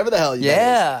like whatever the hell you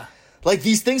is. Like,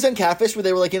 these things on Catfish where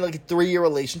they were like in like a 3-year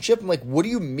relationship. I'm like, what do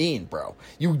you mean, bro?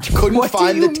 You couldn't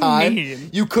find the time.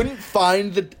 You couldn't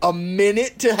find a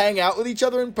minute to hang out with each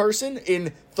other in person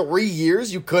in 3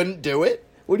 years. You couldn't do it.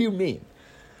 What do you mean?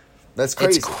 That's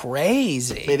crazy. It's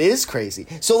crazy. It is crazy.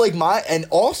 So, like, and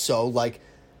also, like,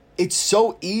 it's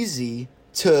so easy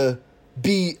to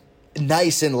be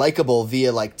nice and likable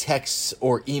via, like, texts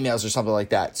or emails or something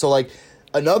like that. So, like,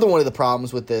 another one of the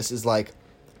problems with this is, like,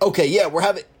 okay, yeah, we're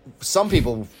having... Some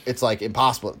people, it's, like,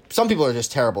 impossible. Some people are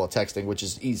just terrible at texting, which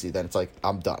is easy. Then it's like,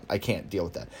 I'm done. I can't deal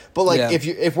with that. But, like, if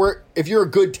you're a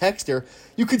good texter,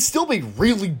 you could still be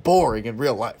really boring in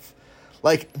real life.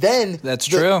 Like then That's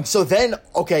true. So then,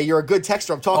 okay, you're a good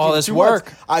texter. I'm talking All to you this 2 work.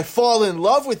 months. I fall in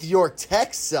love with your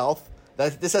text self.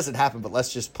 This hasn't happened, but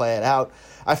let's just play it out.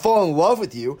 I fall in love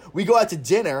with you. We go out to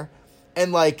dinner,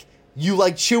 and like you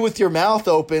like chew with your mouth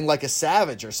open like a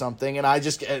savage or something, and I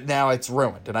just now it's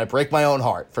ruined, and I break my own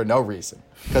heart for no reason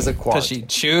because of Because quarantine. she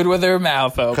chewed with her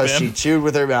mouth open. Because she chewed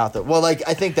with her mouth open. Well, like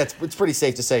I think it's pretty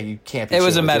safe to say you can't be. It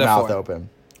was chewing a with your metaphor. mouth open.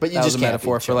 But you that just was a can't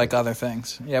metaphor be for like other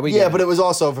things. Yeah, we Yeah, get but it was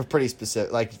also for pretty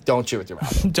specific. Like, don't chew with your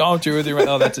mouth. Don't chew with your mouth.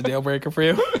 Oh, that's a deal breaker for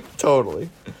you? Totally.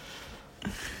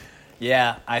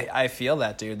 Yeah, I feel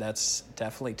that, dude. That's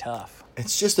definitely tough.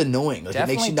 It's just annoying. Like, it makes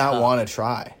Definitely you not tough. want to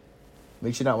try.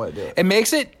 Makes you not want to do it. It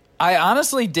makes it. I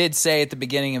honestly did say at the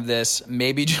beginning of this,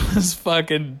 maybe just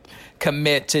fucking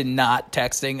commit to not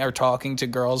texting or talking to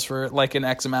girls for like an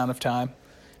X amount of time.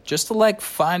 Just to like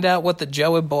find out what the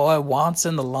Joey boy wants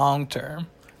in the long term,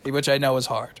 which I know is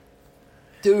hard.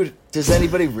 Dude, does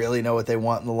anybody really know what they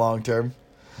want in the long term?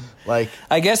 Like,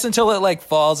 I guess until it like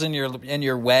falls in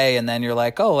your way, and then you're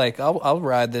like, oh, like I'll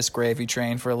ride this gravy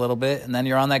train for a little bit, and then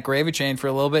you're on that gravy train for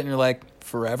a little bit, and you're like,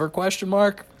 forever? Question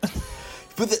mark.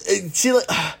 but see, like,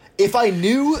 if I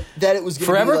knew that it was going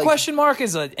to be Forever like, question mark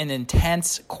is an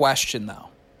intense question though,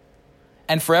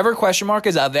 and forever question mark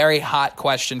is a very hot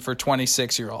question for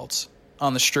 26-year-olds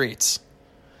on the streets.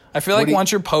 I feel like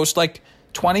once you're post like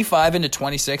 25 into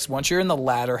 26, once you're in the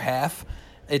latter half,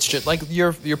 it's just like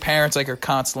your parents like are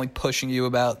constantly pushing you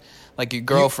about like your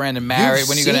girlfriend and married,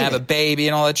 when you're gonna have a baby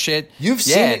and all that shit. You've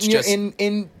seen it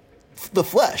in the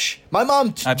flesh. My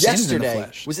mom I've seen it in the yesterday,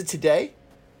 flesh. was it today?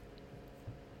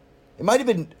 It might have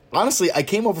been, honestly, I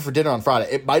came over for dinner on Friday.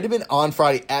 It might have been on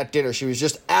Friday at dinner. She was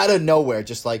just out of nowhere,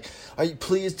 just like,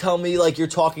 please tell me like you're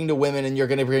talking to women and you're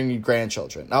going to bring me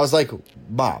grandchildren. And I was like,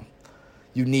 Mom,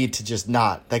 you need to just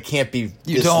not. That can't be.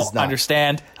 You don't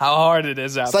understand how hard it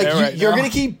is out It's like there right you're now. going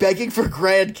to keep begging for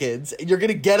grandkids, and you're going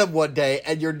to get them one day,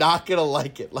 and you're not going to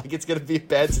like it. Like, it's going to be a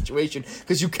bad situation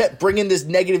because you kept bringing this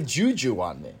negative juju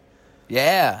on me.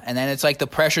 Yeah, and then it's like the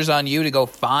pressure's on you to go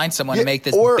find someone to make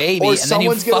this or baby, and then you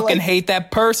someone's gonna, fucking like- hate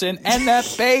that person and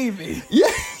that baby. Yeah,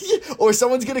 or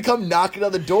someone's going to come knocking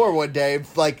on the door one day,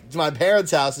 like, to my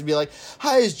parents' house and be like,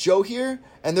 hi, is Joe here?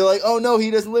 And they're like, oh, no,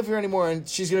 he doesn't live here anymore. And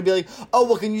she's going to be like, oh,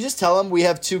 well, can you just tell him we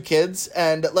have 2 kids?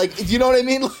 And, like, you know what I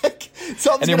mean? Like,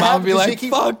 something's And your gonna mom happen would be 'cause like, they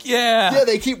keep, fuck yeah. Yeah,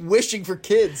 they keep wishing for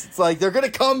kids. It's like, they're going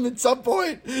to come at some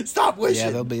point. Stop wishing.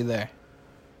 Yeah, they'll be there.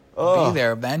 Ugh. Be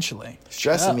there eventually.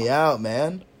 Stressing me out,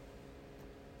 man.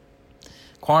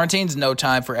 Quarantine's no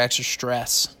time for extra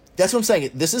stress. That's what I'm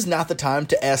saying. This is not the time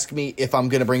to ask me if I'm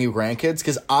going to bring you grandkids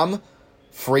because I'm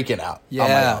freaking out on my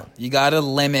Yeah, own. you gotta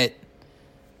limit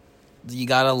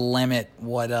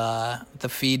what the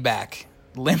feedback.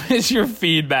 Limit your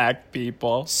feedback,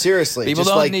 people. Seriously. People just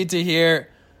don't like, need to hear.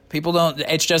 People don't.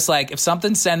 It's just like if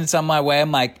something's sending something my way,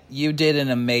 I'm like, you did an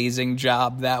amazing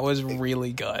job. That was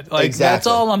really good. Like exactly. that's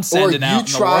all I'm sending or out in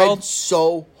you the tried world.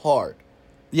 so hard.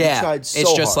 Yeah, tried so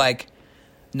it's just hard. like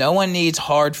no one needs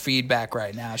hard feedback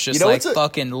right now. It's just You know like what's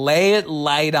fucking lay it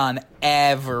light on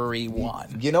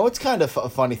everyone. You know what's kind of a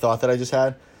funny thought that I just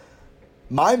had?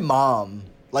 My mom,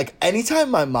 like, anytime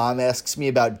my mom asks me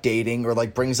about dating or,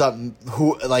 like, brings up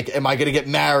who, like, am I going to get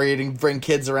married and bring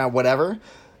kids around, whatever,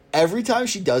 every time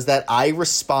she does that, I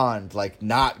respond, like,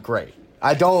 not great.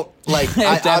 I don't, like,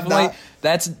 I'm Definitely. not,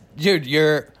 That's dude.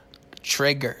 You're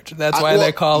triggered. That's why well,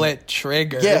 they call it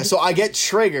triggered. yeah, so I get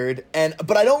triggered,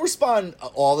 but I don't respond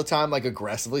all the time, like,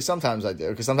 aggressively. Sometimes I do,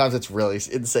 because sometimes it's really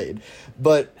insane.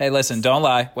 But Hey, listen. Don't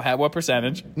lie. What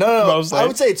percentage? no, Mostly. I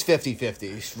would say it's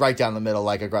 50-50, right down the middle,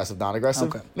 like aggressive,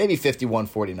 non-aggressive. Okay. Maybe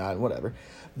 51-49, whatever.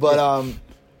 But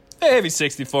maybe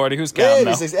 60-40. Who's counting?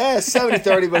 maybe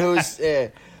 70-30, but who's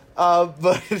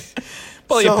but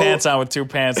Pull your so- pants on with 2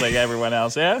 pants like everyone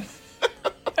else. Yeah.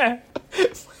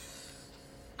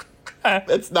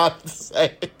 That's not the same.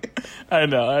 I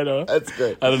know. That's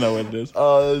great. I don't know what it is.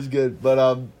 Oh, that was good.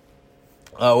 But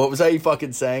what was I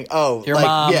fucking saying? Oh, Your like,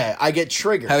 mom. yeah, I get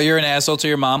triggered. How you're an asshole to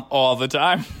your mom all the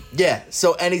time. Yeah,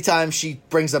 so anytime she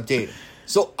brings up dating.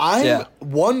 So I'm Yeah.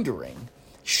 wondering,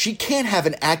 she can't have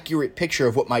an accurate picture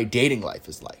of what my dating life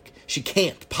is like. She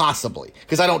can't, possibly,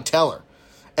 because I don't tell her.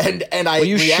 And I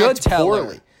you react should tell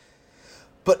poorly. her.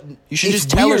 But You should it's just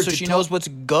tell her weird so to she tell- knows what's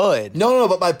good. No,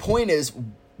 but my point is,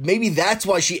 maybe that's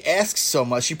why she asks so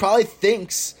much. She probably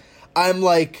thinks I'm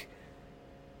like,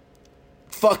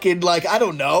 fucking, like, I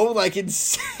don't know, like,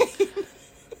 insane.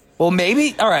 Well,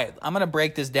 maybe. All right, I'm gonna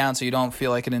break this down so you don't feel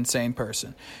like an insane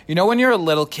person. You know, when you're a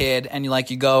little kid and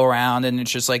you go around and it's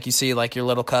just like you see like your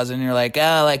little cousin, and you're like,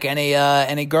 like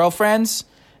any girlfriends,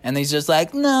 And he's just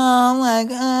like, no, like,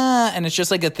 and it's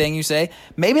just like a thing you say.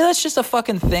 Maybe that's just a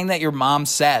fucking thing that your mom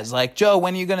says. Like, Joe,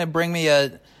 when are you going to bring me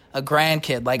a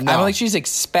grandkid? Like, No. I don't think she's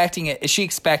expecting it. Is she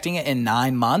expecting it in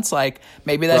 9 months? Like,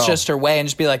 maybe that's Bro. just her way, and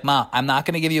just be like, Mom, I'm not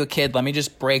going to give you a kid. Let me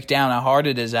just break down how hard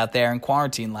it is out there in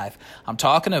quarantine life. I'm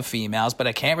talking to females, but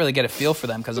I can't really get a feel for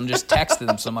them because I'm just texting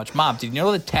them so much. Mom, do you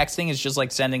know that texting is just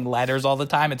like sending letters all the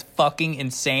time? It's fucking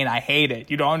insane. I hate it.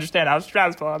 You don't understand how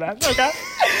stressful that is, okay?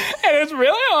 And it's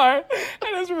really hard.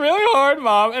 And it's really hard,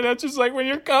 Mom. And it's just like when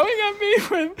you're coming at me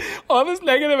with all this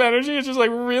negative energy, it just like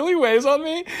really weighs on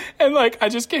me. And like, I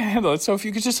just can't handle it. So if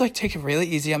you could just like take it really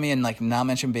easy on me and like not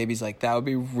mention babies, like that would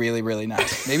be really, really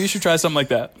nice. Maybe you should try something like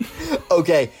that.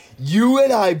 Okay, you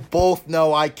and I both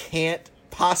know I can't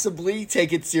possibly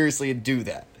take it seriously and do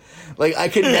that. Like, I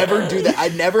could never do that. I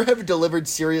never have delivered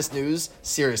serious news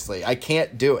seriously. I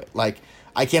can't do it. Like,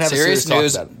 I can't have Serious a serious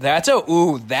news. talk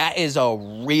about it. That is a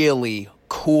really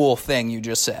cool thing you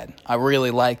just said. I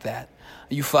really like that.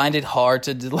 You find it hard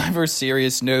to deliver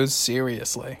serious news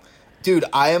seriously. Dude,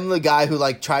 I am the guy who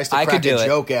like tries to I crack could do a it.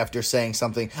 joke after saying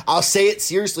something. I'll say it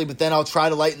seriously, but then I'll try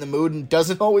to lighten the mood, and it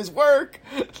doesn't always work.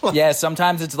 Yeah,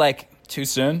 sometimes it's like too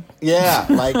soon. Yeah,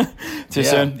 like Too yeah.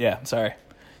 soon? Yeah, sorry.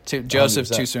 Joseph,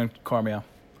 100%. too soon, Cormio.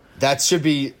 That should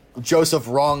be Joseph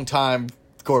wrong time,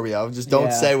 Corbio. Just don't Yeah.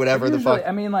 say whatever the Usually, fuck.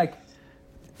 I mean, like,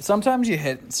 sometimes you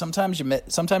hit, sometimes you miss,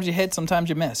 sometimes you hit, sometimes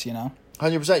you miss, you know?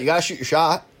 100%. You gotta shoot your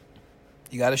shot.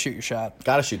 You got to shoot your shot.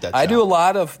 Gotta shoot that I shot. do a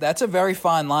lot of, that's a very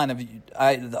fine line of,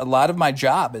 a lot of my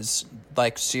job is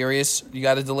like serious. You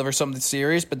got to deliver something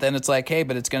serious, but then it's like, hey,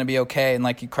 but it's going to be okay. And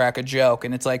like you crack a joke,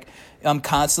 and it's like, I'm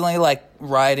constantly like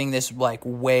riding this like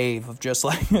wave of just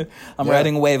like, I'm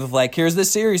riding a wave of like, here's this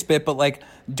serious bit, but like,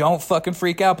 don't fucking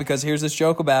freak out because here's this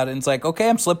joke about it. And it's like, okay,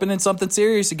 I'm slipping in something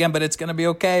serious again, but it's going to be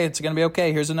okay. It's going to be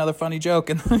okay. Here's another funny joke.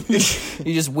 And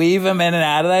you just weave them in and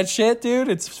out of that shit, dude.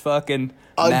 It's fucking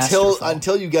masterful.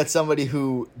 until you get somebody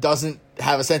who doesn't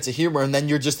have a sense of humor, and then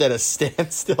you're just at a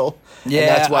standstill. Yeah, and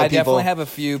that's why I people definitely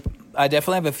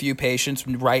have a few patients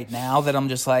right now that I'm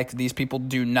just like, these people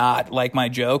do not like my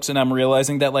jokes, and I'm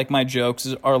realizing that like my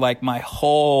jokes are like my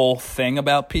whole thing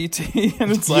about PT,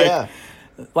 and it's like, Yeah.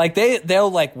 like they'll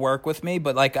like work with me,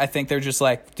 but like I think they're just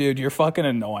like, dude, you're fucking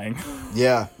annoying.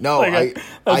 Yeah, no, Like, I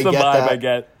that's the get vibe that. I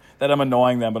get. That I'm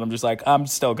annoying them, but I'm just like, I'm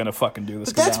still gonna fucking do this.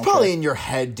 But 'cause that's I don't probably care. in your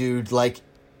head, dude. Like,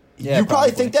 Yeah, you probably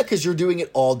probably. think that because you're doing it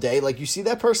all day. Like, you see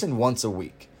that person once a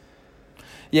week.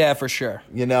 Yeah, for sure.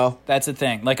 You know, That's the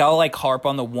thing. Like I'll like harp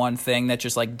on the one thing that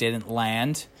just like didn't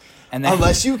land, and then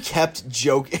unless you kept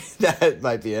joking, that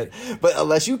might be it. But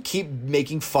unless you keep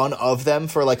making fun of them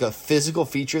for like a physical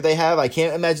feature they have, I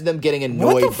can't imagine them getting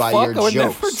what annoyed the by fuck? your I would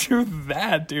jokes. never do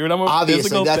that, dude. I'm a Obviously,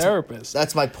 physical that's therapist.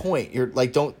 that's my point. You're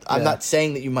like, don't. I'm Yeah. not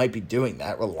saying that you might be doing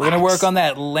that. Relax. We're gonna work on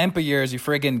that limp of yours, you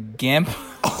friggin' gimp.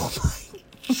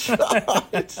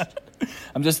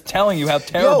 I'm just telling you how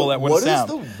terrible that would what is sound.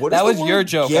 what That does was the your word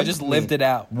joke. I gimp just mean? lived it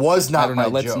out. Was not I don't know. my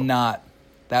Let's joke. not.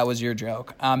 That was your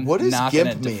joke. I'm What does not gonna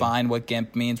gimp mean? define what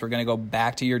gimp means. We're gonna go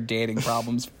back to your dating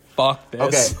problems. Fuck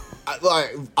this. Okay. All right.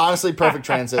 Honestly, perfect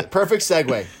transit. Perfect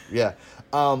segue. Yeah.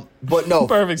 But no.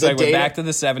 Perfect the segue. dating- Back to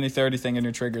the 70-30 thing and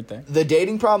your triggered thing. The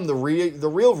dating problem, the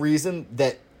real reason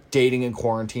that dating in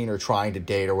quarantine or trying to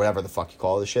date or whatever the fuck you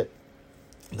call this shit,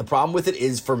 the problem with it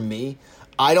is, for me,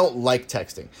 I don't like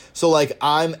texting. So like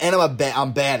I'm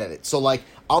bad at it. So like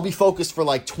I'll be focused for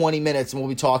like 20 minutes and we'll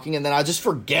be talking, and then I just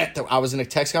forget that I was in a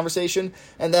text conversation,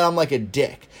 and then I'm like a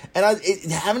dick. And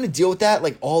having to deal with that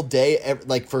like all day,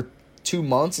 like for 2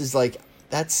 months, is like,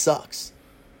 that sucks.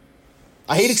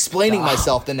 I hate explaining Stop.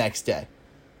 myself the next day.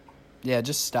 Yeah,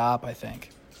 just stop. I think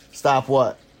Stop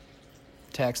what?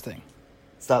 texting.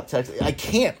 Stop texting. I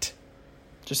can't.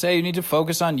 Just say you need to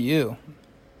focus on you.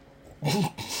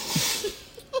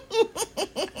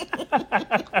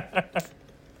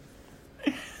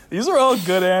 These are all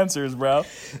good answers, bro.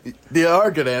 They are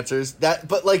good answers.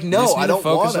 But like, no, just need I to don't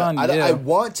want focus to. on I you.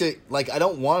 want to. Like, I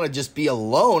don't want to just be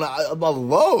alone. I'm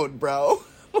alone, bro.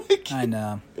 Like, I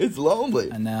know. it's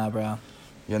lonely. I know, bro.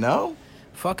 You know,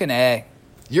 Fucking A.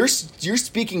 you're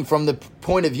speaking from the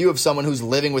point of view of someone who's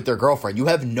living with their girlfriend. You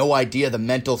have no idea the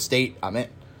mental state I'm in.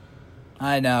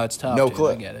 I know, it's tough. No dude. clue.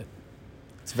 I get it.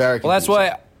 It's very. Well, that's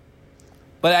confusing. why.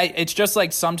 But it's just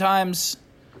like sometimes,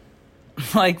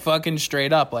 like fucking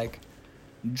straight up, like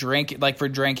for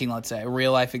drinking, let's say, a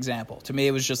real life example. To me,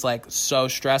 it was just like so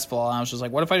stressful. And I was just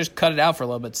like, what if I just cut it out for a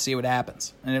little bit to see what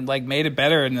happens? And it like made it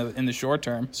better in the short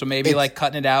term. So maybe It's- like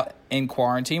cutting it out in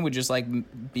quarantine would just like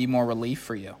be more relief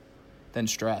for you than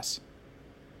stress.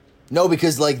 No,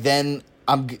 because like then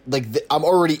I'm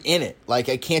already in it. Like,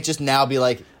 I can't just now be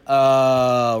like,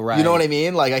 Oh, right. You know what I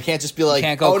mean? Like, I can't just be like,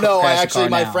 can't go oh, no, crash a actually, car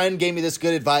my now. friend gave me this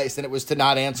good advice, and it was to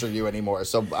not answer you anymore,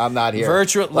 so I'm not here.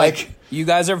 Like, you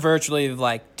guys are virtually,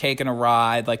 like, taking a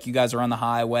ride. Like, you guys are on the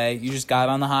highway. You just got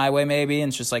on the highway, maybe, and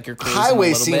it's just, like, you're cruising highway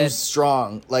a little seems bit.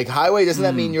 strong. Like, highway, doesn't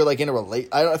that mean you're, like, in a relate?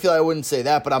 I feel like I wouldn't say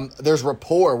that, but there's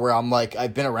rapport where I'm, like,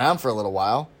 I've been around for a little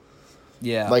while.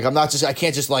 Yeah. Like, I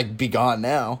can't just, like, be gone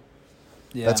now.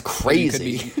 Yeah. That's But you could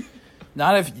crazy.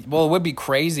 it would be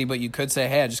crazy, but you could say,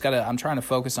 hey, I'm trying to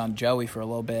focus on Joey for a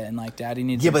little bit, and, like, Daddy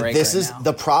needs a break but this right is now.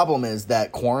 the problem is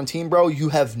that quarantine, bro, you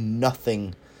have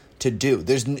nothing to do.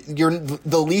 You're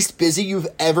the least busy you've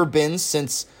ever been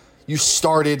since you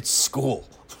started school.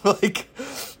 like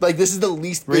this is the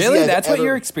least busy Really? I've That's ever, what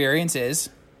your experience is?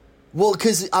 Well,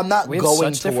 because I'm not We have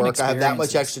going such to different work. I have that much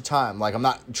experiences. extra time. Like, I'm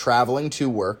not traveling to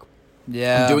work.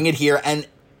 Yeah. I'm doing it here. And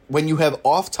when you have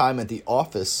off time at the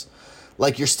office,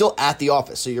 like, you're still at the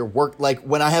office. So your work, like,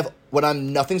 when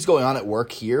I'm nothing's going on at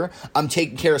work here, I'm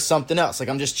taking care of something else. Like,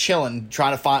 I'm just chilling,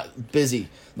 trying to find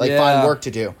find work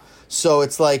to do. So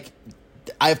it's like,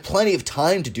 I have plenty of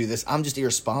time to do this. I'm just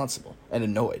irresponsible and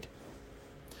annoyed.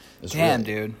 Damn,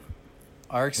 dude.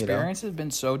 Our experience has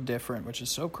been so different, which is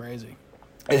so crazy.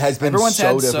 It has been Everyone's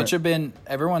so had different.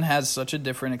 everyone has such a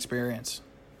different experience.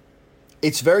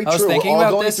 It's very was true. We're thinking all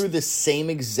about going this. through the same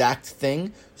exact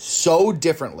thing so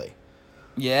differently.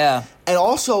 Yeah. And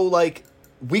also, like,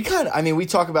 we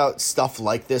talk about stuff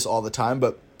like this all the time,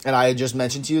 and I had just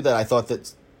mentioned to you that I thought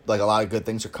that, like, a lot of good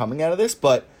things are coming out of this,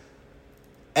 but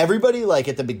everybody, like,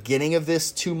 at the beginning of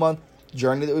this 2-month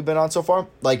journey that we've been on so far,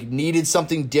 like, needed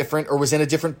something different or was in a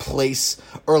different place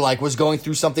or, like, was going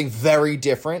through something very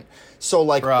different. So,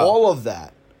 like, Bro. all of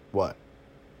that. What?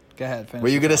 Go ahead. Finish Were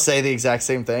you it going to up. say the exact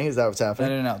same thing? Is that what's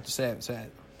happening? No. Just say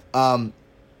it.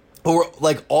 But we're,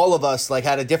 like, all of us, like,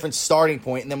 had a different starting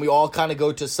point, and then we all kind of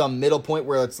go to some middle point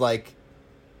where it's like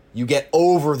you get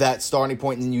over that starting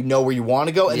point and you know where you want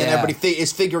to go, and then Yeah. everybody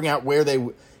is figuring out where they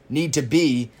need to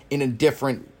be in a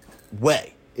different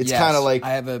way. It's Yes, kind of like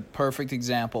I have a perfect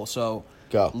example. So,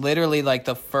 Go. literally, like,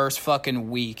 the first fucking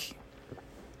week,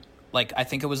 like, I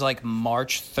think it was, like,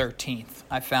 March 13th,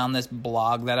 I found this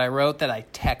blog that I wrote that I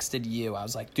texted you. I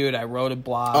was like, dude, I wrote a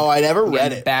blog. Oh, I never read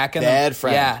And it. Back in Bad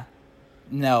friend. Yeah.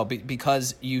 No,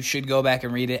 because you should go back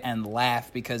and read it and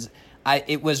laugh because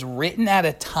it was written at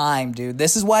a time, dude.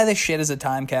 This is why this shit is a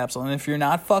time capsule. And if you're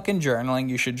not fucking journaling,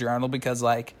 you should journal because,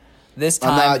 like, this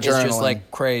I'm time not is just, journaling.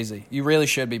 like, crazy. You really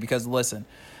should be because, listen,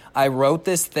 I wrote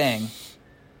this thing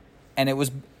and it was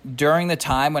during the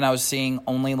time when I was seeing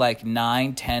only, like,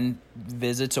 9-10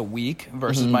 visits a week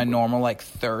versus my normal, like,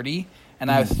 30.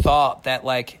 And I thought that,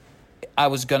 like, I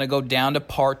was going to go down to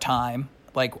part-time,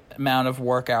 like, amount of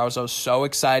work hours. I was so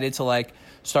excited to, like,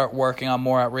 start working on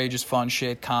more outrageous fun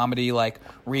shit, comedy, like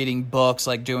reading books,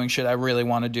 like doing shit I really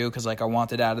want to do because, like, I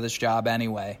wanted out of this job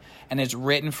anyway. And it's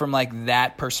written from, like,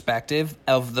 that perspective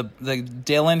of the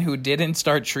Dylan who didn't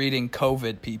start treating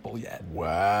COVID people yet.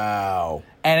 wow.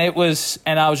 And I was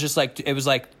just like, it was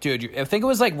like, dude, I think it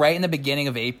was like right in the beginning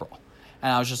of April.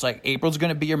 And I was just like, April's going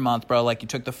to be your month, bro. Like, you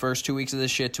took the first 2 weeks of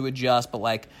this shit to adjust, but,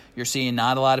 like, you're seeing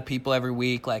not a lot of people every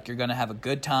week. Like, you're going to have a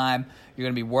good time. You're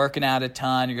going to be working out a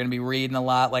ton. You're going to be reading a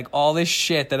lot. Like, all this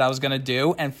shit that I was going to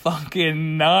do, and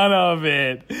fucking none of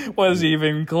it was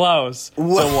even close to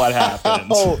what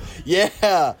happened. Oh,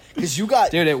 yeah. Because you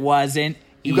got... Dude, it wasn't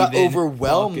You got even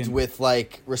overwhelmed fucking- with,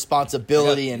 like,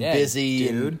 responsibility and Yeah, busy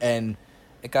dude. and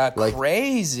It got like-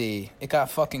 crazy. It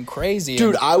got fucking crazy.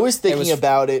 dude, And I was thinking was-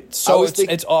 about it. I So was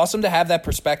it's awesome to have that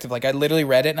perspective. Like, I literally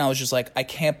read it and I was just like, I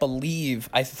can't believe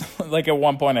like, at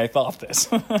one point I thought this.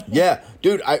 yeah,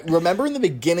 dude, I remember in the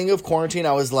beginning of quarantine,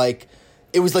 I was like,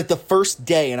 it was like the first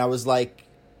day, and I was like,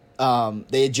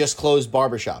 they had just closed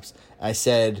barbershops. I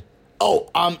said, oh,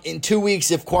 in 2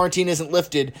 weeks, if quarantine isn't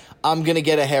lifted, I'm going to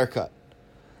get a haircut.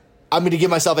 I'm going to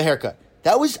give myself a haircut.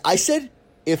 I said,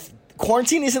 if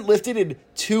quarantine isn't lifted in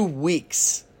 2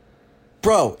 weeks,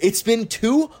 bro, it's been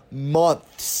 2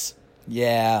 months.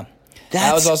 Yeah.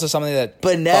 That That's was also something that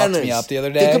Bananas. fucked me up the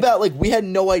other day. Think about, like, we had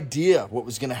no idea what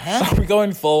was going to happen. Are we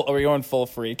going full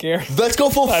freak here? Let's go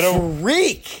full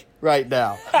freak right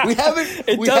now. We haven't.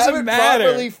 It we doesn't haven't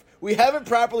matter. We haven't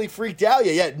properly freaked out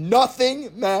yet.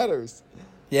 Nothing matters.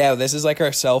 Yeah, this is like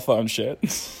our cell phone shit.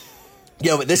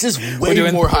 Yeah, but this is We're way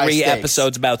doing more high 3 stakes.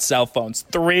 episodes about cell phones.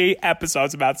 3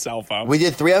 episodes about cell phones. We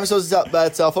did 3 episodes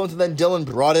about cell phones, and then Dylan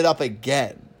brought it up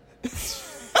again.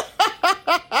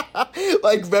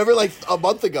 Like, remember, like, a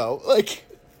month ago. Like,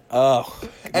 Oh.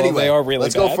 anyway, well, they are really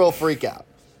let's bad. go full freak out.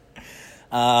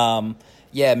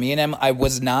 Yeah, me and I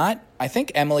was not. I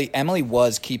think Emily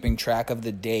was keeping track of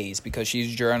the days because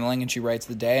she's journaling and she writes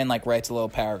the day and, like, writes a little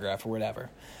paragraph or whatever.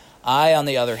 I, on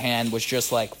the other hand, was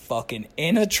just like fucking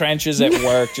in the trenches at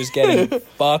work, just getting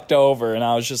fucked over. And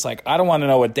I was just like, I don't want to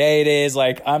know what day it is.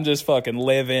 Like, I'm just fucking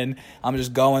living. I'm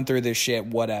just going through this shit,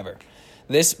 whatever.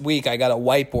 This week, I got a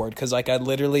whiteboard because, like, I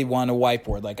literally want a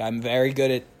whiteboard. Like, I'm very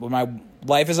good at when my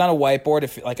life is on a whiteboard.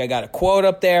 If like I got a quote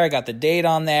up there, I got the date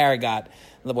on there, I got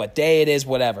what day it is,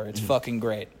 whatever. It's fucking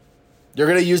great. You're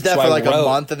gonna use that So for I like a wrote-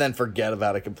 month and then forget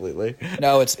about it completely.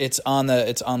 No, it's on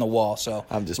the wall. So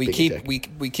I'm just we being keep a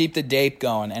dick. we keep the date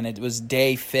going, and it was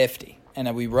day 50, and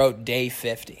then we wrote day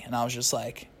 50, and I was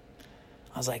like,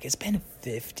 it's been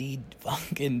 50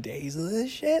 fucking days of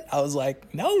this shit. I was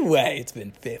like, no way, it's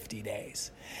been 50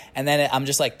 days. And then I'm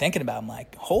just like thinking about it, I'm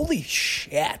like, holy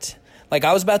shit. Like,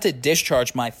 I was about to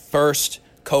discharge my first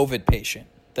COVID patient.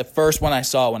 The first one I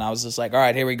saw when I was just like, all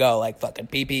right, here we go, like fucking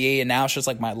PPE, and now it's just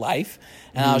like my life.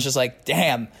 And I was just like,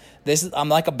 damn, I'm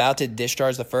like about to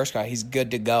discharge the first guy. He's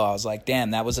good to go. I was like,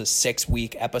 damn, that was a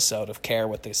 6-week episode of care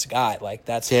with this guy. Like,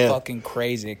 that's fucking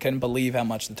crazy. I couldn't believe how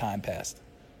much the time passed.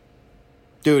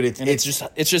 Dude, It's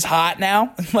just hot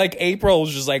now. Like, April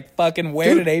was just like, fucking,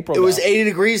 where did April go? It was 80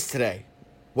 degrees today.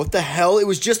 What the hell? It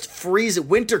was just freezing.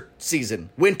 Winter season.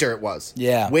 Winter it was.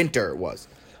 Yeah. Winter it was.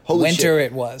 Holy winter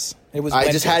shit. it was. It was I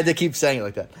winter. just had to keep saying it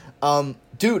like that.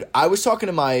 Dude, I was talking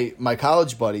to my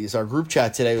college buddies. Our group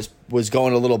chat today was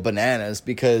going a little bananas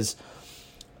because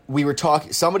we were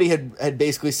talking. Somebody had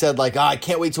basically said like, I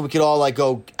can't wait till we could all like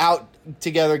go out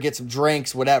together, get some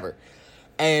drinks, whatever.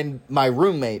 And my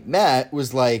roommate Matt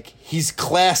was like, he's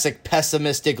classic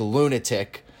pessimistic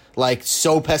lunatic. Like,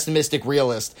 so pessimistic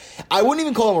realist. I wouldn't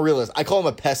even call him a realist. I call him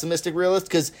a pessimistic realist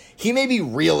because he may be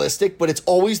realistic, but it's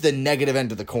always the negative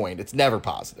end of the coin. It's never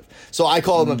positive. So I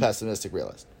call him a pessimistic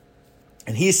realist.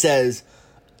 And he says,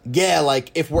 yeah,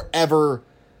 like, if we're ever...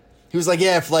 He was like,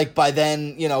 yeah, if, like, by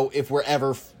then, you know, if we're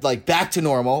ever, like, back to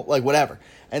normal, like, whatever.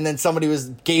 And then somebody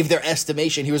gave their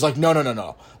estimation. He was like,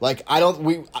 no. Like,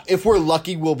 if we're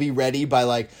lucky, we'll be ready by,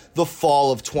 like, the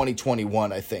fall of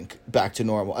 2021, I think, back to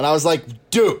normal. And I was like,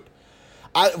 dude,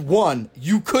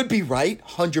 you could be right,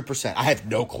 100%. I have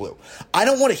no clue. I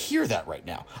don't want to hear that right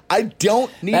now. I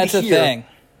don't need That's to the hear thing.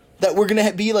 that we're going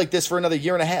to be like this for another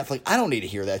year and a half. Like, I don't need to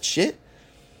hear that shit.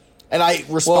 And I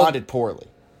responded poorly.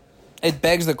 It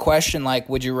begs the question, like,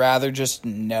 would you rather just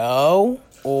know,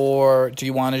 or do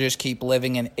you want to just keep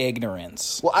living in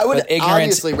ignorance? Well, I would But ignorance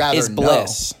obviously rather is know.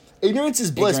 bliss. Ignorance is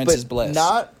bliss, Ignorance but is bliss.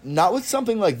 not with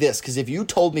something like this. Because if you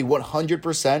told me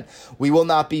 100% we will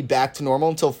not be back to normal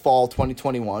until fall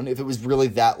 2021, if it was really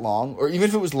that long, or even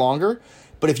if it was longer,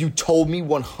 but if you told me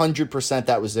 100%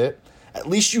 that was it, at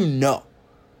least you know.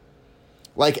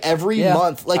 Like every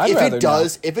month, like I'd rather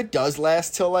if it does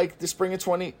last till like the spring of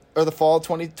 20 or the fall of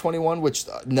 2021, which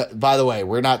by the way,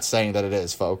 we're not saying that it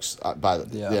is, folks.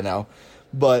 You know,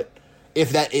 but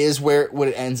if that is where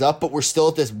it ends up, but we're still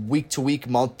at this week to week,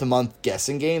 month to month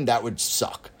guessing game, that would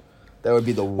suck. That would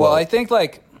be the worst. Well, I think,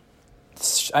 like,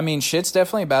 I mean, shit's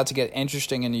definitely about to get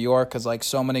interesting in New York because, like,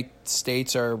 so many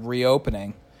states are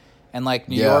reopening. And, like,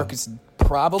 New York is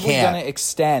probably going to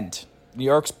extend. New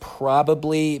York's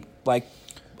probably, like,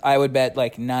 I would bet,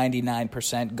 like,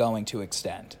 99% going to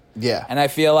extend. Yeah. And I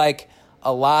feel like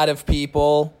a lot of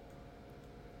people,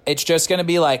 it's just going to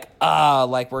be like,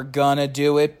 like, we're going to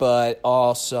do it, but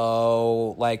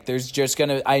also, like,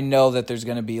 I know that there's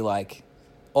going to be, like,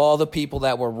 all the people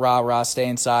that were rah-rah stay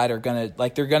inside are going to,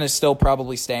 like, they're going to still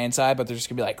probably stay inside, but they're just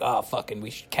going to be like, oh, fucking,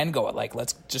 we can go, like,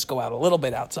 let's just go out a little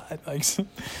bit outside. Like,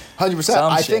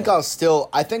 100%. I think I'll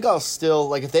still,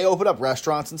 like, if they open up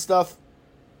restaurants and stuff,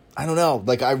 I don't know.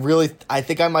 Like, I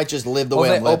think I might just live the way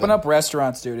I'm they living. open up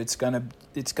restaurants, dude, it's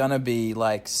gonna be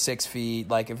like 6 feet.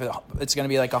 Like, if it's gonna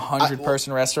be like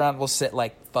 100-person restaurant, we'll sit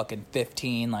like fucking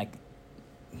 15. Like,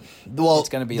 well, it's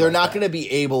gonna be. They're like not that. gonna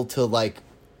be able to like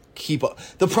keep up.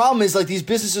 The problem is like these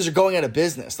businesses are going out of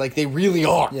business. Like they really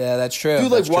are. Yeah, that's true.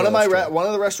 Dude, like That's one true, of one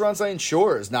of the restaurants I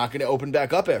insure is not gonna open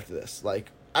back up after this.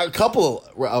 Like a couple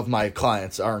of my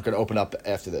clients aren't gonna open up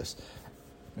after this.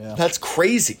 Yeah, that's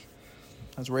crazy.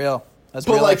 That's real. That's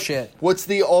But real like, life shit. What's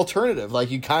the alternative? Like,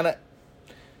 you kind of,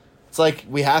 it's like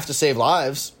we have to save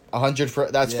lives. 100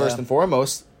 that's first and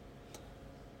foremost.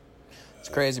 It's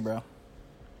crazy, bro.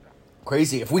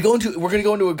 Crazy. If we're gonna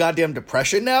go into a goddamn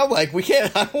depression now. Like we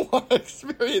can't. I don't want to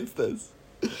experience this.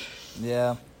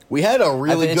 Yeah, we had a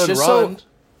really good run.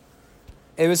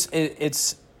 It's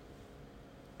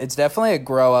definitely a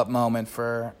grow up moment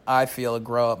for. I feel a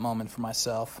grow up moment for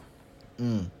myself.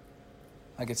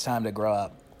 Like it's time to grow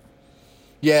up.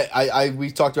 Yeah, we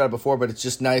talked about it before, but it's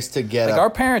just nice to get like our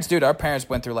parents, dude. Our parents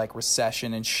went through like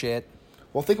recession and shit.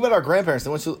 Well, think about our grandparents. They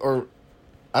went to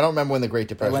I don't remember when the Great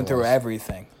They Depression went through was.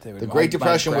 everything. The Great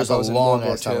Depression was a long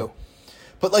ass time.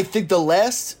 But like the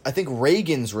last, I think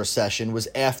Reagan's recession was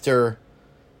after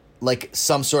like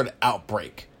some sort of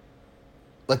outbreak.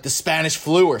 Like the Spanish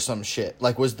flu or some shit.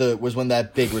 Like was when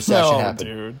that big recession happened.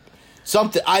 Dude.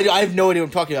 Something I have no idea what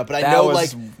I'm talking about, but I That know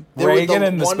was like Reagan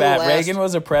and the one of the last- Reagan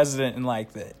was a president in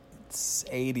like the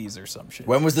 80s or some shit.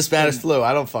 When was the Spanish flu?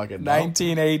 I don't fucking know.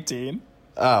 1918.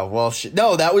 Oh well, shit.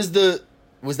 No, that was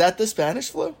was that the Spanish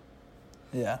flu?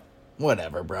 Yeah.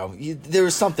 Whatever, bro. There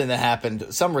was something that happened,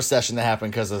 some recession that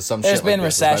happened because of some There's shit. been like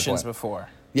this, is my recessions point. before.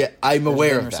 Yeah, I'm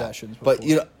aware been of that. recessions But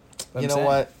before. you know saying.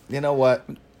 what? You know what?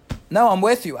 No, I'm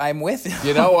with you. I'm with you.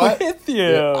 You know what? I'm with you.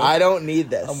 Yeah, I don't need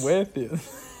this. I'm with you.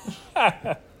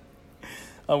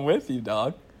 I'm with you,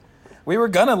 dog. We were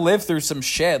gonna live through some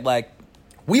shit. Like,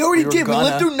 We already We were did. We lived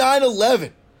gonna- through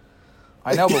 9/11.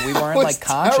 I know, but we weren't was like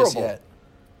conscious terrible. yet.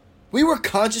 We were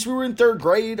conscious. We were in 3rd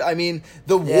grade. I mean,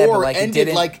 the Yeah, war but, like, it ended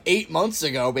didn't- like 8 months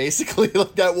ago. Basically,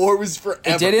 like that war was forever.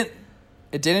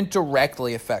 It didn't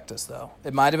directly affect us though.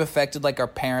 It might have affected like our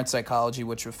parents' psychology,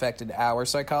 which affected our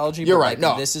psychology. You're but, right,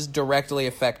 like, no. this is directly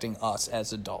affecting us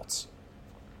as adults.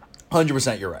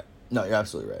 100%. You're right. No, you're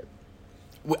absolutely right.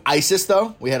 ISIS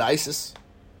though, we had ISIS.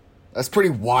 That's pretty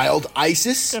wild.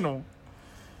 ISIS.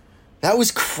 That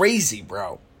was crazy,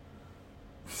 bro.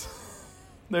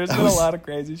 There's That been was- a lot of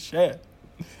crazy shit.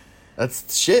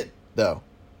 That's shit though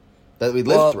that we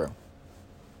lived Well, through.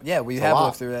 Yeah, we It's a have lot.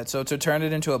 lived through that. So to turn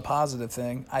it into a positive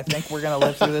thing, I think we're gonna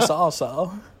live through this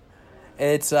also.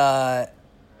 It's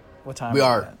what time? We is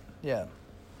are. it? Yeah,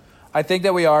 I think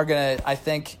that we are gonna. I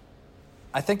think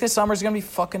this summer's gonna be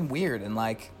fucking weird and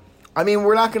like. I mean,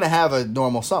 we're not going to have a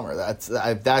normal summer.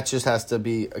 That just has to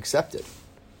be accepted.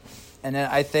 And then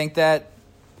I think that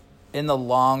in the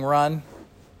long run,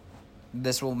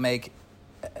 this will make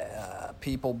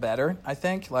people better. I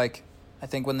think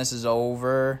when this is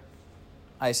over,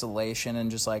 isolation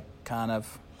and just like kind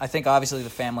of. I think obviously the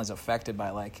family's affected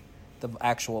by like the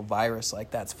actual virus.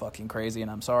 Like that's fucking crazy,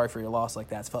 and I'm sorry for your loss. Like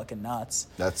that's fucking nuts.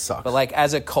 That sucks. But like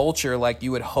as a culture, like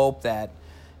you would hope that.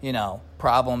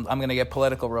 Problems. I'm going to get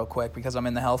political real quick because I'm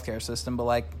in the healthcare system, but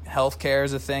like healthcare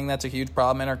is a thing that's a huge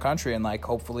problem in our country, and like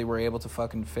hopefully we're able to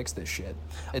fucking fix this shit.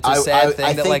 It's a sad thing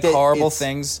that think like that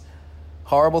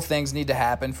horrible things need to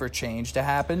happen for change to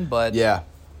happen, but yeah.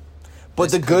 But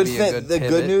This the could good be a thing, good the pivot.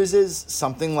 good news is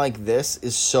something like this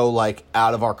is so like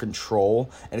out of our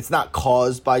control, and it's not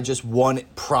caused by just one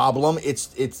problem.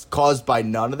 It's caused by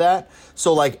none of that.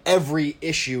 So like every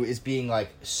issue is being like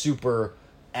super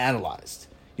analyzed.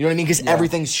 You know what I mean? Because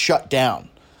everything's shut down.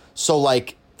 So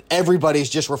like everybody's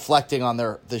just reflecting on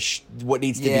what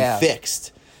needs to Yeah. be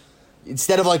fixed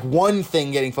instead of like one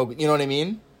thing getting focused. You know what I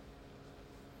mean?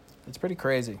 it's pretty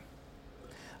crazy.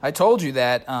 I told you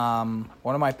that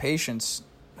one of my patients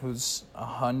who's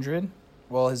 100,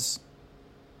 well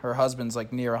her husband's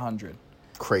like near 100.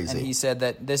 Crazy. And he said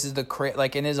that this is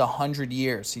like in his 100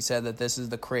 years, he said that this is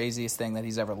the craziest thing that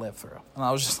he's ever lived through. And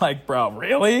I was just like, bro,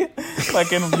 really?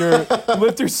 Like, you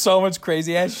lived through so much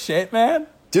crazy ass shit, man.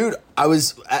 Dude, I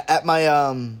was at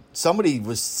my somebody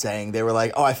was saying, they were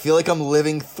like, "Oh, I feel like I'm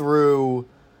living through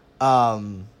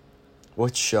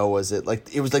what show was it?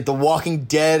 Like it was like The Walking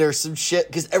Dead or some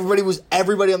shit, cuz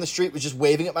everybody on the street was just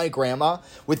waving at my grandma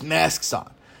with masks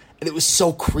on. And it was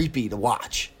so creepy to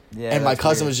watch. Yeah, and my that's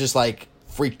cousin weird. was just like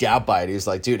freaked out by it. He was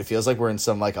like, "Dude, it feels like we're in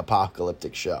some like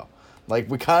apocalyptic show." Like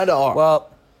we kind of are. Well,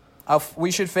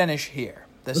 we should finish here.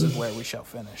 This is where we shall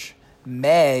finish.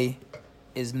 May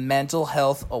is Mental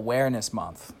Health Awareness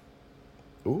Month.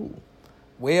 Ooh.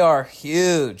 We are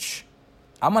huge.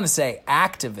 I'm going to say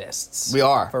activists. We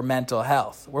are. For mental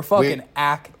health. We're fucking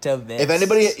activists. If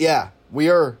anybody, yeah, we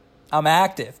are. I'm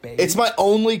active, baby. It's my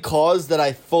only cause that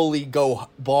I fully go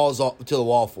balls to the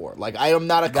wall for. Like I am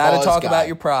not a Gotta cause talk guy. about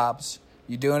your probs.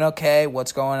 You doing okay?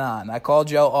 What's going on? I call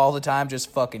Joe all the time,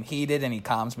 just fucking heated, and he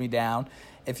calms me down.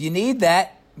 If you need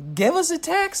that, give us a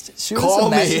text. Shoot us Call a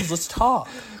me. message. Let's talk.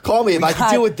 Call me if We I can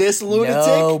got deal with this lunatic.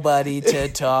 Nobody to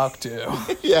talk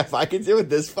to. Yeah, if I can deal with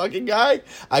this fucking guy,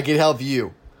 I can help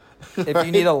you. If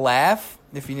you need a laugh,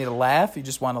 you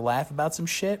just want to laugh about some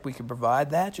shit, we can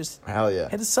provide that. Just Hell yeah.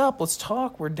 hit us up. Let's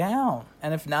talk. We're down.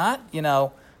 And if not,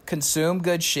 consume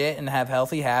good shit and have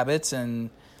healthy habits and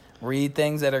read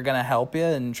things that are going to help you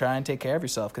and try and take care of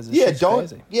yourself because Yeah,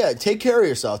 crazy. take care of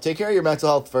yourself. Take care of your mental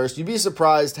health first. You'd be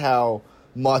surprised how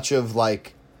much of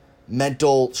like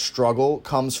mental struggle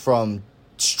comes from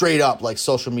straight up like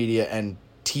social media and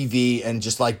TV and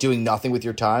just like doing nothing with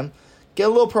your time. Get a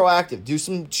little proactive. Do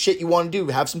some shit you want to do.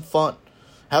 Have some fun.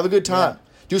 Have a good time.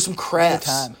 Yeah. Do some crafts.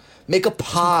 time. Make a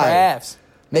pie. Crafts.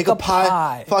 Make a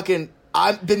pie. Fucking,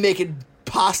 I've been making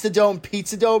pasta dough and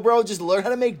pizza dough, bro. Just learn how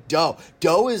to make dough.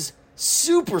 Dough is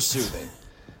super soothing.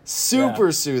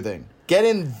 Super soothing. Get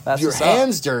in your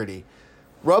hands dirty.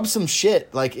 Rub some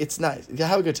shit. Like, it's nice.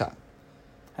 Have a good time.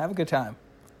 Have a good time.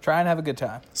 Try and have a good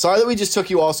time. Sorry that we just took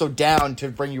you also down to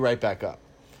bring you right back up.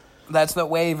 That's the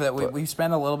wave that we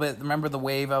spent a little bit. Remember the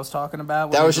wave I was talking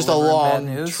about? That was just a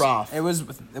long trough. It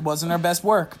wasn't our best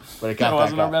work. But it got back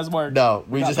wasn't up. our best work. No,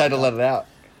 we just had to let it out.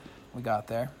 We got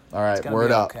there. All right,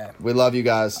 word up. Okay. We love you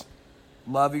guys.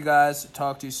 Love you guys.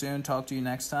 Talk to you soon. Talk to you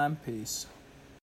next time. Peace.